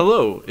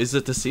 Hello, is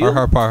it the seal?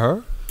 Parhar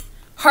parhar.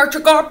 Har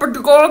chagor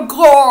gar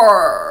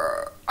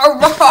gar.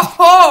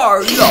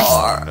 Har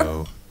yar.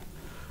 No.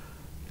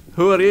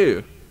 Who are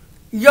you?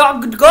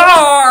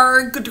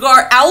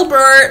 Gar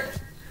Albert.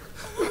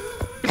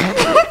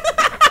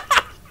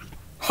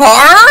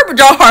 Har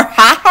har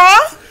ha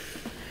ha.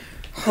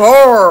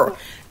 Har.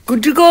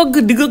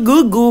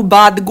 Good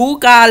bad go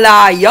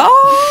gala ya.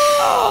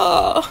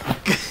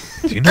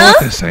 Do you know what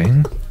they're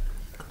saying?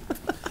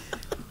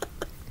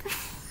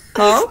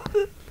 Huh?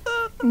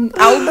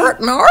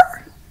 Albert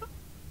Nar?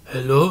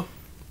 Hello?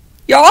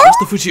 Ya?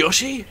 Mr.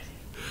 Fujiyoshi?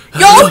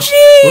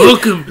 Yoshi!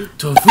 Welcome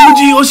to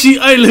Fujiyoshi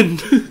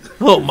Island.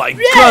 Oh my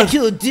god!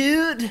 Cool,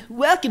 dude.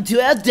 Welcome to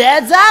our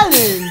dad's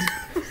island.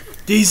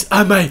 These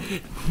are my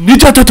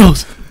Ninja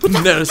Turtles.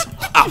 There's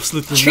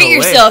absolutely Treat no way.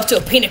 yourself to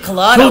a pina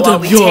colada Show while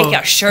them we your take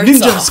our shirts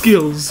ninja off.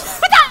 skills.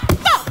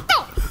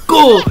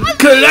 Go!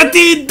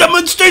 Karate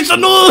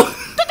demonstration!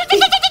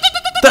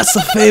 That's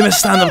the famous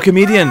stand-up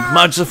comedian,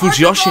 Majima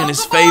Fujiyoshi, and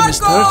his famous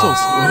turtles.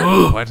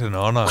 Quite an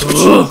honor.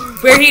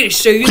 We're here to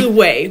show you the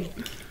way.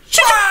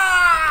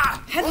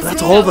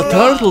 That's all the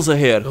turtles are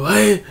here.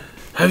 Why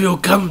have you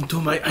come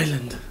to my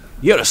island?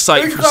 You're a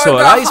sight We're for going sore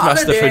on eyes,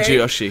 Master holiday.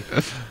 Fujiyoshi.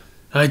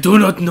 I do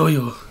not know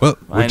you. Well,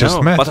 we I just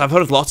know, met. but I've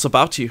heard lots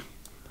about you.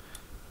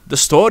 The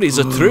stories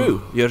are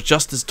true. You're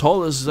just as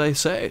tall as they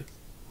say.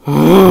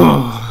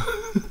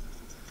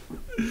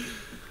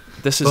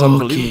 This is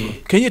unbelievable.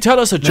 Can you tell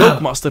us a joke,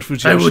 Now, Master I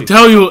Fujiyoshi? will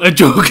tell you a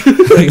joke.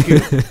 Thank you.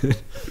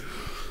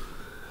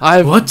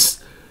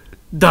 What's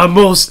the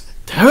most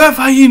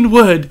terrifying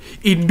word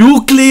in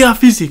nuclear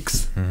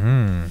physics?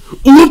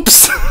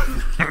 Oops!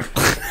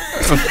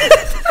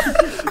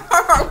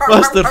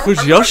 Master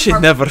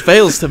Fujiyoshi never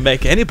fails to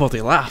make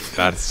anybody laugh.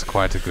 That's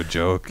quite a good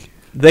joke.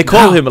 They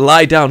call Now, him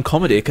lie down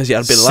comedy because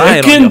you've been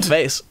lying on your second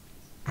face.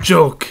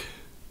 Joke.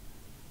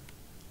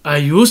 I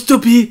used to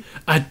be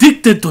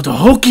addicted to the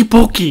hokey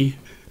pokey,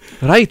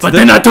 Right, but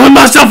then I turned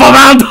myself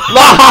around.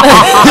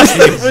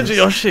 Master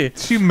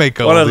Fujiyoshi. You make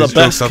all One of the these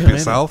jokes best up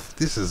comedians. yourself.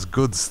 This is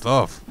good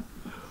stuff.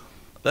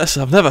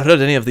 I've never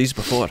heard any of these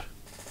before.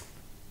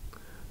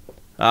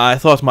 I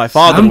thought my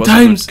father was a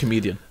Sometimes- good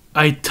comedian.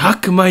 I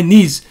tuck my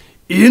knees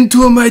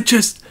into my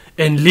chest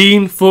and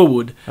lean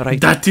forward. Right.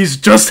 That is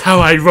just how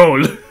I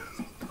roll.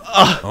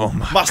 Oh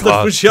my Master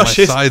god,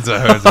 Fujiyoshi. my sides are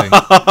hurting.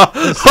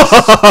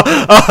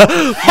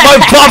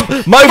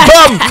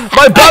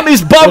 My bum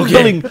is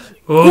bumbling.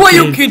 Who are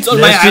you kids on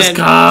my let's just island?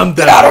 calm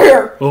down. Get out of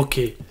here!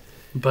 Okay,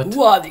 but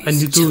Who are these I need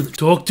to children?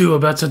 talk to you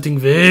about something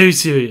very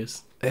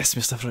serious. Yes,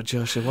 Mr.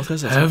 Fujiyoshi, what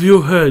is it? Have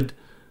you heard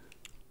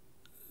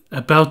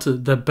about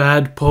the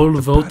bad pole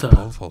vaulter?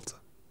 Pole vaulter.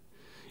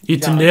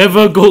 It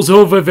never goes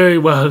over very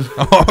well.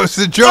 Oh, it's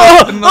a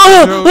joke.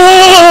 Another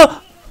joke.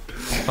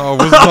 Oh,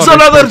 was That's not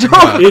another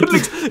expecting joke.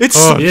 that. It's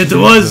Oh, It Jesus.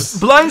 was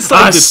a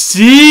blindsided.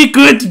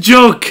 secret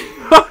joke.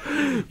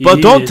 But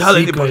don't Yeah, tell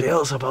secret. anybody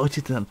else about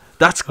it then.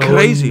 That's Oh,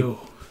 crazy. no.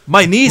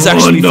 My knees Oh,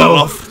 actually no. fell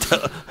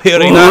off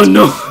hearing Oh that.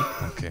 no!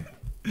 Okay.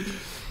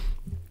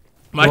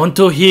 Want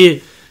to hear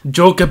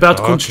joke about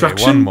Okay,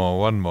 construction?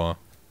 one more.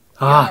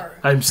 Ah,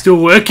 I'm still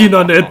working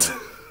on it.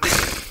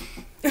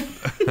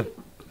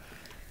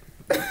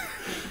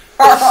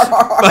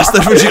 Master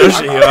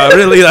Fujiyoshi,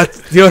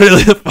 you're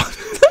really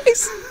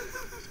nice.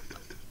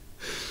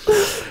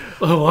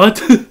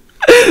 What?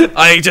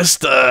 I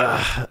just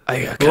I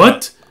can't-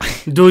 What?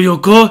 Do you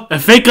go a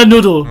fake a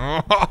noodle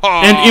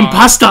and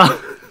impasta?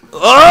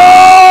 Oh!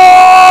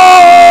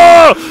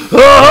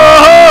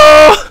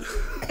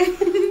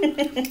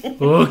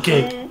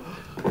 Okay.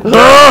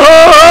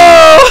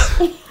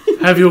 Oh!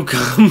 Have you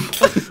come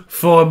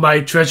for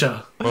my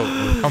treasure? Well,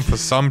 we've come for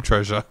some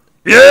treasure.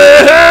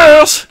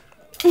 Yes!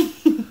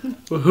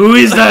 Who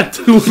is that?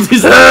 Who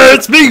is that?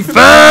 It's me,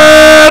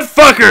 fat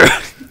fucker!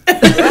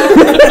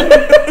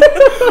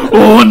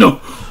 Oh no!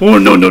 Oh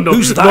no!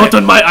 Who's that? Not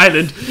on my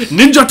island!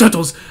 Ninja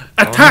Turtles!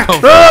 Attack! no.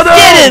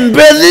 Get in,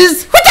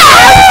 brothers!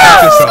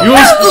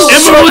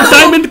 Use Emerald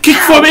Diamond Kick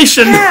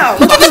Formation!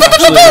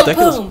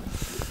 Boom.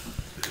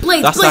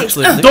 Blade, That's blade.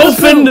 actually ridiculous.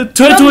 Dolphin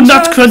Turtle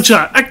Nut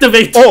Cruncher!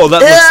 Activate! Oh, that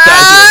looks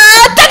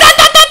deadly.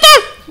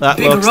 That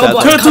Big looks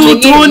robot.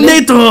 deadly. Turtle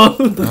Tornado!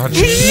 Oh,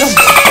 jeez.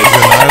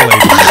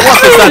 Annihilated.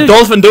 What is that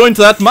dolphin doing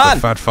to that man?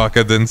 Fat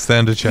fucker didn't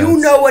stand a chance. You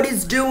know what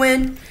he's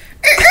doing.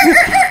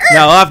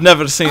 No, I've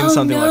never seen Oh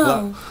something like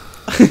no.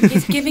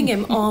 He's giving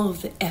him all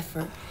of the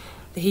effort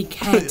that he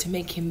can to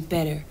make him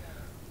better.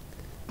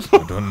 I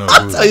don't know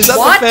who. that. Is that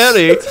What? the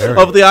fairy Fairy.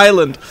 of the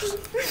island?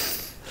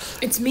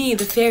 It's me,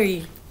 the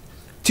fairy.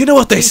 Do you know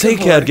what they say,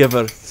 Ahoy.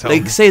 caregiver?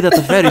 They say that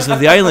the fairies of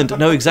the island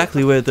know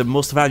exactly where the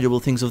most valuable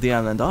things of the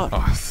island are.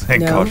 Oh,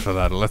 thank No. God for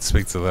that. Let's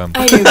speak to them.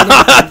 I don't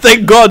know.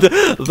 Thank God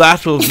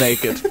that will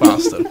make it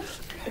faster.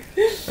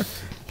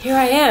 Here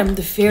I am,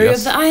 the fairy Yes.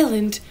 of the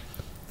island.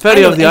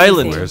 Fairy I of know the everything.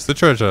 island. Where's the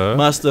treasure?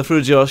 Master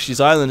Fujiyoshi's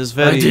island is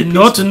very I did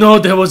not know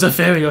there was a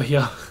fairy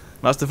here.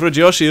 Master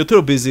Fujiyoshi, you're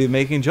too busy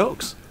making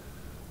jokes.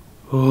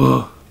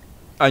 Oh,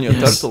 And your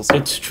yes, turtles.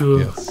 it's true.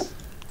 Yes.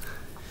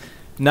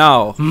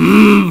 Now,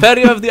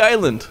 Fairy of the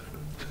island,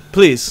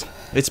 please.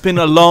 It's been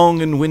a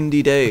long and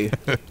windy day.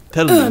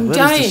 Tell me, I'm where is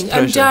dying, this I'm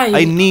treasure? dying.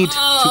 I need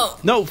Oh.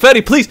 to... No,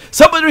 Fairy, please.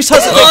 Somebody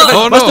resuscitate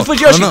Oh, no. Master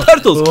Fujiyoshi, Oh, no.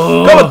 turtles.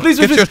 Oh. Come on, please.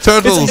 Get please. your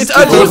turtles. It's Get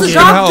urgent. your Who's the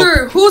Can help.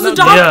 doctor? Who's the Yeah.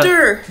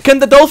 doctor? Can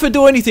the dolphin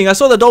do anything? I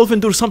saw the dolphin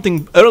do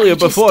something earlier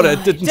before.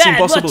 It didn't seem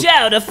possible.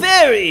 out, a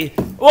fairy!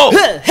 Whoa!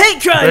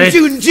 Hate crime Wait.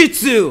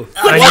 junjutsu!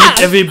 I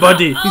need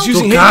everybody He's to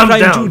using calm hate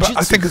crime down. jujitsu.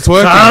 I think it's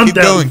working. Calm Keep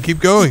down. going. Keep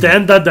going.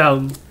 Stand that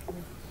down.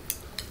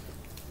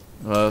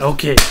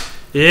 Okay.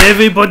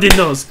 Everybody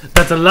knows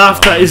that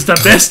laughter is the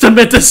best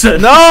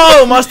medicine.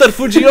 No, Master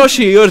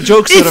Fujiyoshi, your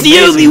jokes are It's the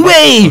amazing. only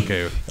way!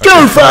 Okay. Go,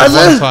 okay,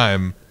 father! One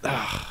time.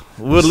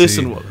 We'll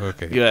listen.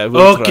 Okay. Yeah,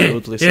 we'll try. Okay,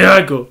 We'll listen. here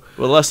I go.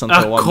 We'll listen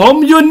to A one.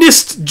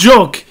 communist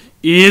joke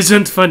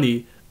isn't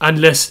funny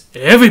unless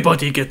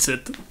everybody gets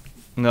it.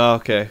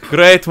 Okay,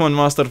 great one,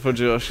 Master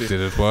Fujiyoshi. Did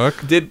it work?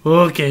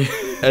 Okay.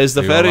 Is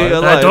the You fairy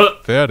alive? I alive?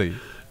 don't. Fairy.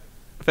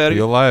 Fairy?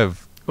 You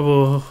alive?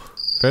 Oh,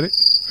 Fairy?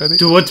 Fairy?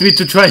 do you want me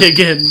to try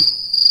again?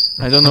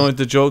 I don't know if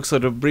the jokes are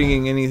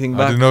bringing anything I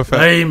back. don't know if I'm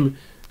I don't know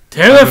if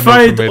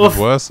terrified it made it of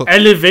worse or-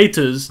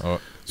 elevators, Oh, is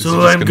it so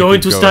just I'm gonna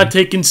going keep to start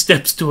taking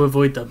steps to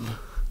avoid them.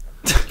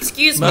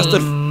 Excuse me. Master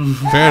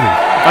Fairy.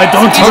 I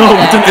don't know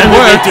what an It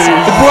works. elevator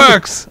is. It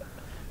works.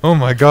 Oh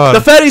my God.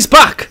 The fairy's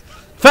back!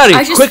 Fairy,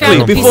 I just quickly,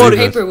 found a piece before... of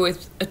paper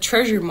with a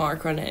treasure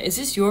mark on it. Is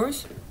this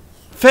yours?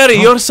 Fairy,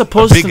 you're A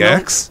supposed to big know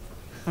X.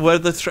 where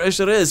the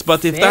treasure is,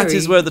 but if that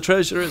is Fairy. where the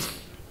treasure is...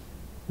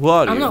 Who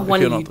are you? I'm not if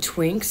one you're of you not-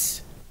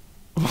 twinks.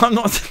 I'm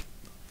not...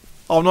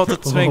 I'm not a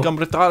twink, I'm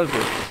retarded.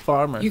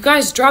 Farmer. You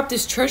guys dropped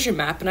this treasure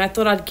map, and I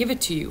thought I'd give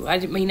it to you. I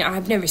mean,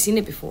 I've never seen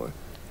it before.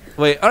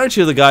 Wait, aren't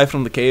you the guy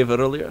from the cave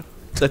earlier?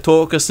 That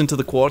took us into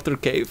the quarter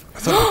cave? I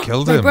thought we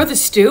killed My him. brother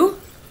Stu?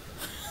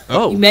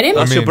 Oh, You met him?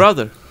 that's I your mean-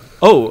 brother.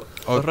 Oh,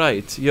 Oh.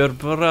 right, your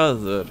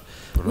brother.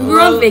 We were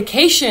on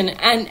vacation,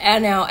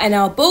 and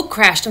our boat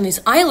crashed on this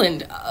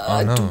island,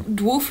 Oh, no.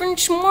 Dwarfen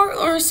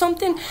or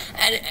something.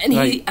 And he,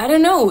 Right. I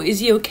don't know, is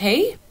he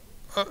okay?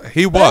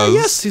 He was.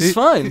 Yes, he's He-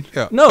 fine.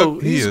 yeah, No,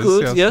 but he he's is,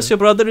 good. Yes, your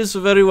brother is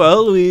very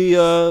well. We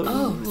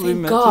Oh, we thank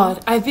met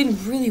God. I've been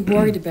really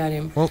worried about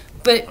him. Well-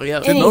 but him. Yeah,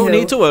 anywho, no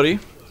need to worry.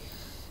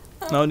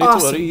 No need to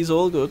Awesome. worry. He's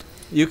all good.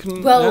 You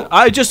can. Well-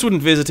 I just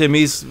wouldn't visit him.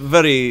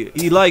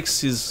 He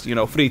likes his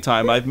free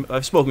time.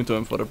 I've spoken to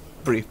him for a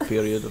brief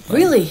period of time.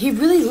 Really, he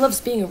really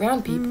loves being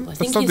around people. I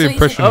think not he's, the he's,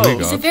 impression a, we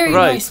he's a got. very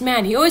Right. nice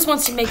man. He always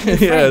wants to make new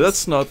friends. Yeah,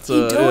 that's not. He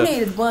yeah.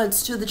 donated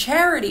once to the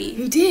charity.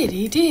 He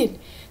did.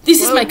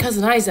 This is my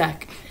cousin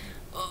Isaac.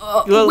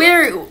 Well-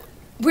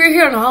 We're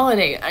here on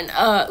holiday, and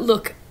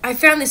look, I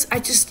found this.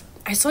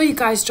 I saw you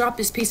guys drop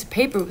this piece of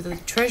paper with a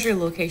treasure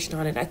location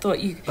on it. I thought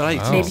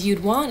Right. maybe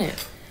you'd want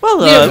it. Well,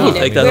 We don't we'll need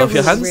take it. that We're off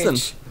your really hands then.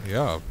 rich.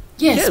 Yeah.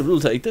 Yes, Yeah, we'll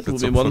take it. We'll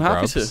It's be up more for than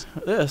happy to. grabs.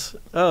 Yes.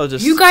 I'll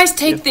just. you guys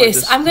take Yeah,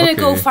 this. I'm gonna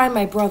go Okay. find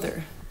my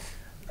brother.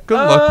 Good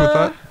luck with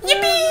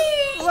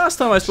that. Last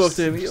time I spoke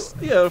to him,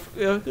 yeah,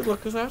 good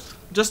luck with that.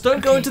 Just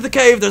don't go into the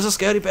cave. There's a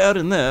scary bear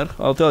in there.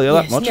 I'll tell you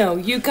that Yes, much. no,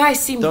 you guys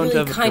seem Don't really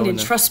ever kind go in and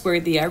there.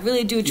 trustworthy. I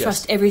really do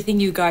trust everything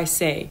you guys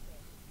say.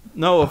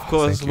 No, of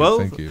course. Thank you. Well,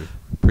 Thank you.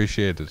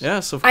 Appreciate it.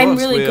 yes, of course. I'm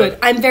really we, good.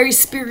 I'm very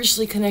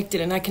spiritually connected,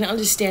 and I can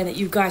understand that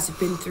you guys have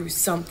been through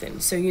something.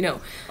 So,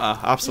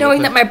 Absolutely.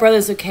 knowing that my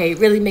brother's okay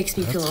really makes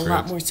me feel a That's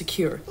lot great. more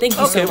secure. Thank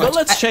you Okay, so well, much.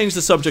 let's change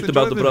the subject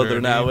about the Enjoy brother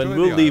journey, now, and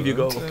enjoy we'll the leave you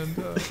go. island,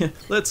 and,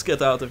 Let's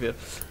get out of here.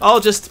 I'll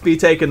just be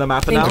taking the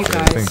map Thank now. you, okay,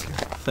 guys. thank you.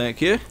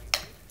 Thank you.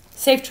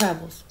 Safe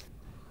travels.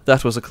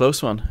 That was a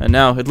close one. And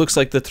now it looks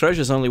like the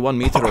treasure's only 1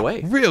 meter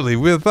away. Really?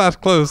 We're that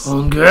close?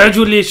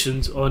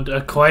 Congratulations on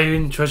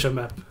acquiring treasure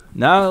map.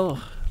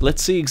 Now,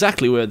 let's see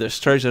exactly where this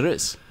treasure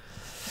is.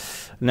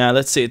 Now,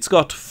 let's see. It's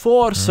got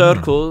 4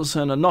 circles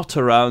and a knot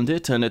around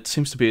it, and it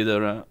seems to be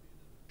there.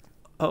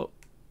 Oh,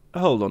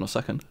 hold on a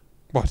second.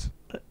 What?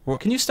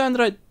 Can you stand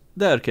right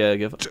there,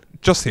 caregiver?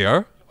 Just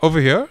here? Over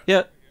here?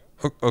 Yeah.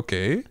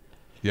 Okay.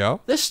 Yeah.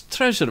 This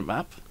treasure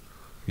map,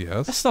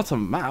 Yes. that's not a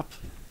map.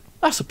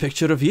 That's a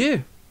picture of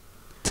you.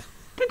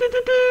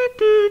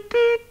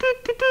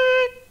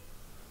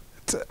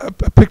 It's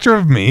a picture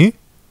of me?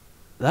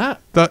 That.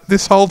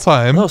 This whole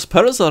time? Those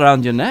pearls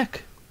around your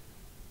neck.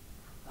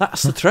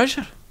 That's the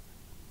treasure.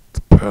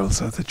 The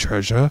pearls are the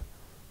treasure?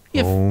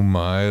 You've- Oh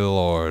my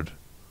lord.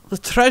 The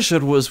treasure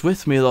was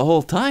with me the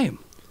whole time.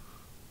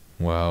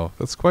 Wow.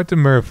 That's quite a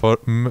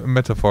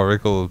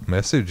metaphorical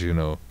message, you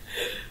know.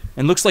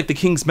 And looks like the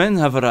king's men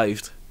have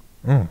arrived.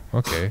 Oh,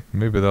 okay.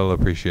 Maybe they'll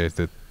appreciate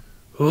it.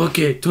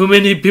 Okay, too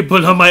many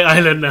people on my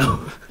island now.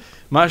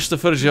 Master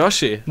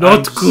Fujiyoshi.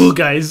 Not cool,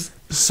 guys.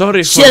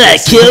 Sorry for Shall I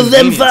this kill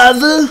them,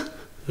 inconvenience.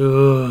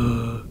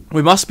 Uh,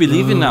 We must be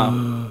leaving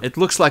now. It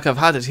looks like I've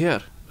had it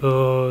here.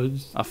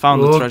 I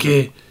found the treasure.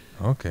 okay.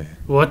 Okay.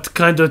 What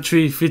kind of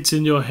tree fits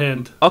in your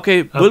hand?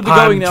 Okay, A we'll be palm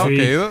going now.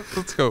 tree. Okay,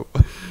 let's go.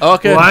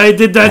 Okay. Why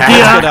did that Let's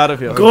get deer out of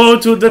here. go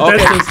to the Okay,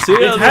 dentist? see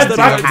you, It had Mr.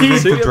 back Pancake.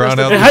 teeth. See you, Drown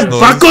Mr. out It this had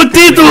noise.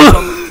 bacotito.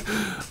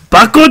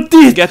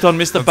 Bacotito. Get on,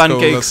 Mr.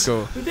 Pancakes. Let's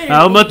go.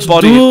 How much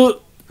Body. do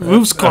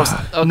roofs cost?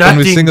 Okay. Can we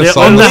Nothing. sing a They're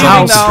song on the leaving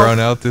house. now. to drown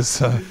out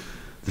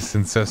this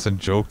incessant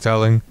joke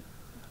telling?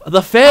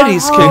 The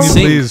fairies can Can you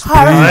sing. please,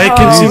 I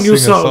can sing you a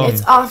song.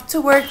 It's off to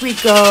work we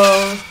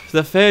go.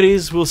 The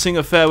fairies will sing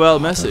a farewell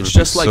message, would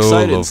just be like so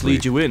silence lovely.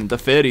 lead you in. The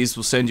fairies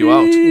will send you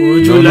out. Would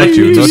No, you not like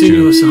you, me to not sing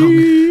you. you a song?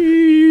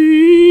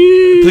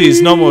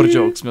 Please, no more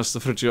jokes, Mr.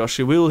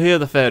 Fujiyoshi. We'll hear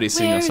the fairies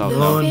sing Where us out the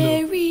now. no.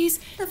 fairies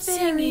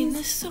singing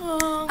the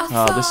song.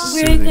 Ah, this is We're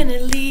soothing. gonna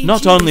lead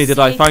Not you only to did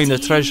I find the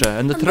safety. treasure,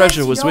 and the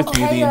treasure was with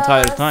me the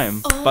entire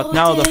time, but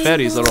now the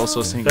fairies are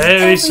also singing.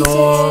 Fairy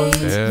song.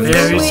 Fairy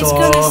Fairy Always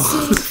gonna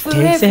song. sing for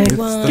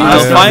everyone.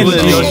 I'll Yeah. finally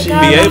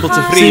Fujiyoshi. be able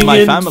to free my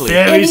Singing family.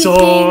 Fairy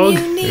song.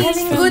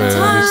 Having the good fairy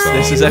time. song.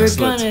 This is We're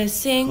excellent. gonna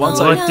sing Once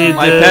all What did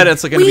My the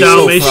parents are going to be so proud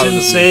of Dalmatians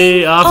me.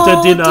 say after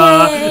all dinner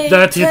day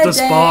that hit the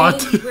today.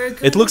 spot? We're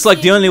It looks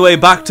like the only way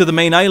back to the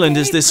main island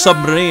is this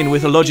submarine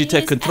with a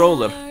Logitech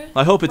controller.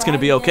 I hope it's going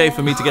to be okay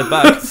for me to get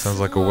back. Sounds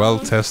like a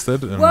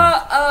well-tested and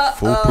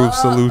foolproof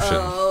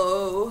solution.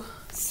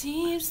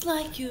 Seems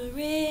like you're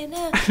in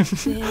a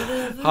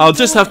I'll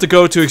just have to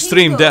go to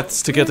extreme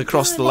depths to get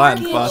across the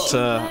land, but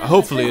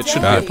hopefully it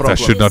shouldn't be a That problem.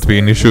 should not be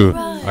an issue.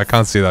 I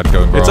can't see that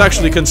going wrong. It's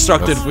actually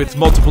constructed with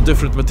multiple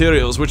different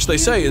materials, which they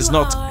say is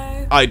not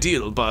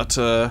ideal, but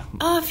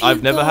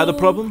I've never had a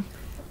problem.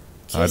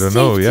 I don't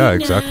know. Yeah,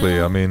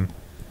 exactly. I mean,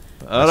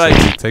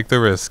 Alright, take the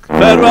risk.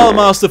 farewell,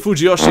 Master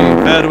Fujiyoshi.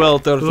 Farewell,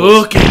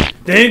 turtles. Okay,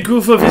 thank you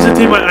for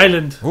visiting my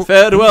island.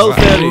 Farewell,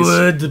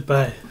 fairies.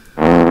 Goodbye.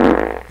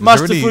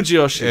 Master Is there any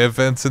Fujiyoshi. air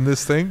vents in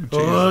this thing? Oh,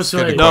 Jeez,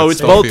 sorry. getting No, quite it's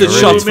stuffy bolted already.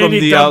 shut So from many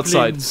the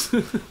dumplings.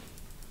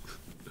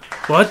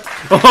 What?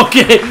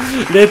 Okay,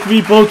 let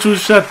me bolt you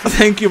shut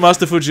Thank you,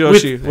 Master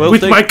Fujiyoshi.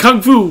 with my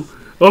kung fu.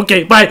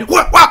 Okay, bye.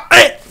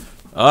 Hey.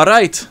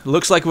 Alright,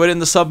 looks like we're in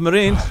the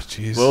submarine.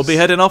 Jesus. We'll be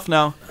heading off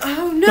now.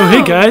 Oh no! Oh,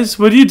 hey guys,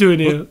 what are you doing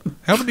here?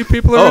 How many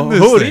people are Oh, in this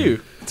who are thing?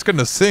 you? It's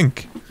gonna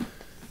sink.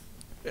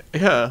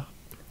 Yeah.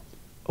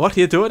 What are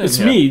you doing It's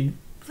in here? me,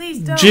 Please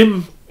don't.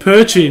 Jim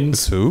Perchins,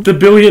 It's who? the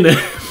billionaire.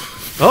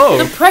 The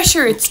Oh,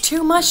 pressure, it's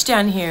too much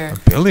down here.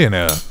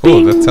 Billionaire.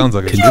 Oh, that sounds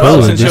like a Control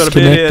job. since you're a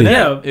disconnected.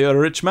 billionaire, Yeah. you're a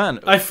rich man.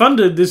 I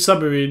funded this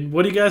submarine.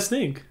 What do you guys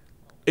think?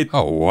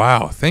 Oh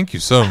wow! Thank you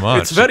so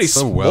much. It's very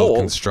so small. well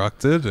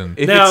constructed and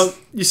If Now, it's-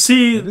 you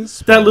see It is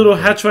that small, little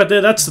yeah. hatch right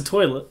there? That's the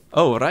toilet.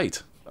 Oh,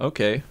 right.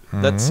 Okay.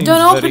 That seems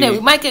Don't open very... it, we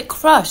might get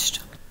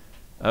crushed.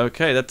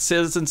 Okay, that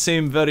doesn't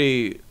seem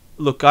very...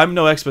 Look, I'm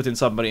no expert in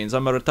submarines.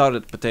 I'm a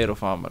retarded potato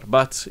farmer.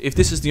 But if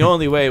this is the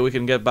only way we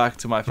can get back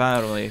to my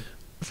family,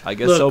 I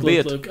guess so be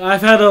it. Look,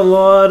 I've had a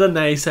lot of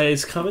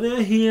naysayers coming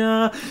out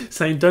here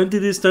saying, don't do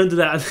this, don't do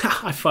that.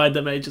 I find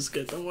them ages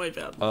ago. Don't worry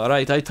about it.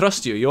 Alright, I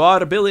trust you. You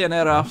are a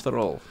billionaire after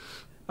all.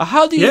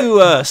 How do Yeah.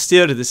 you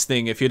steer this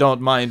thing, if you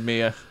don't mind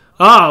me?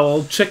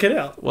 Well, check it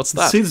out. What's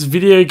that? See this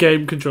video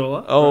game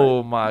controller?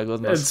 Oh my And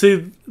goodness.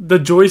 see the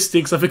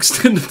joysticks, I've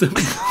extended them.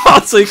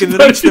 So you can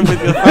reach them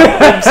with your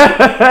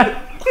thumbs.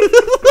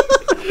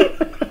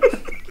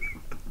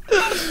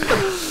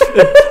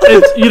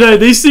 You know,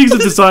 these things are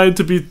designed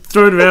to be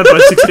thrown around by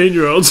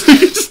 16-year-olds. So you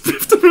just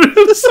lift them around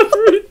the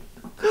submarine.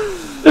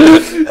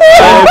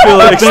 I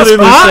feel extremely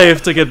part-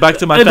 safe to get back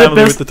to my and the family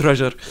best- with the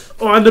treasure.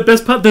 Oh, and the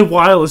best part, they're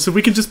wireless, so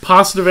we can just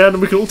pass it around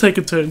and we can all take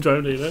a turn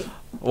driving it, you know?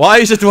 Why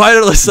is it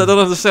wireless? I don't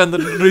understand the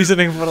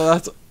reasoning for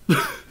that.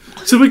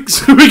 So we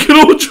can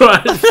all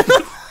drive.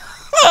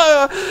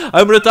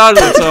 I'm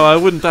retarded, so I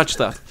wouldn't touch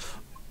that.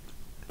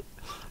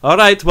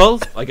 Alright, well,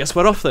 I guess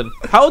we're off then.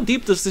 How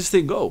deep does this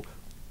thing go?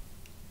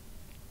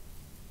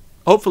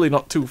 Hopefully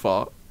not too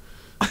far.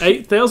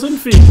 8,000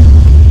 feet.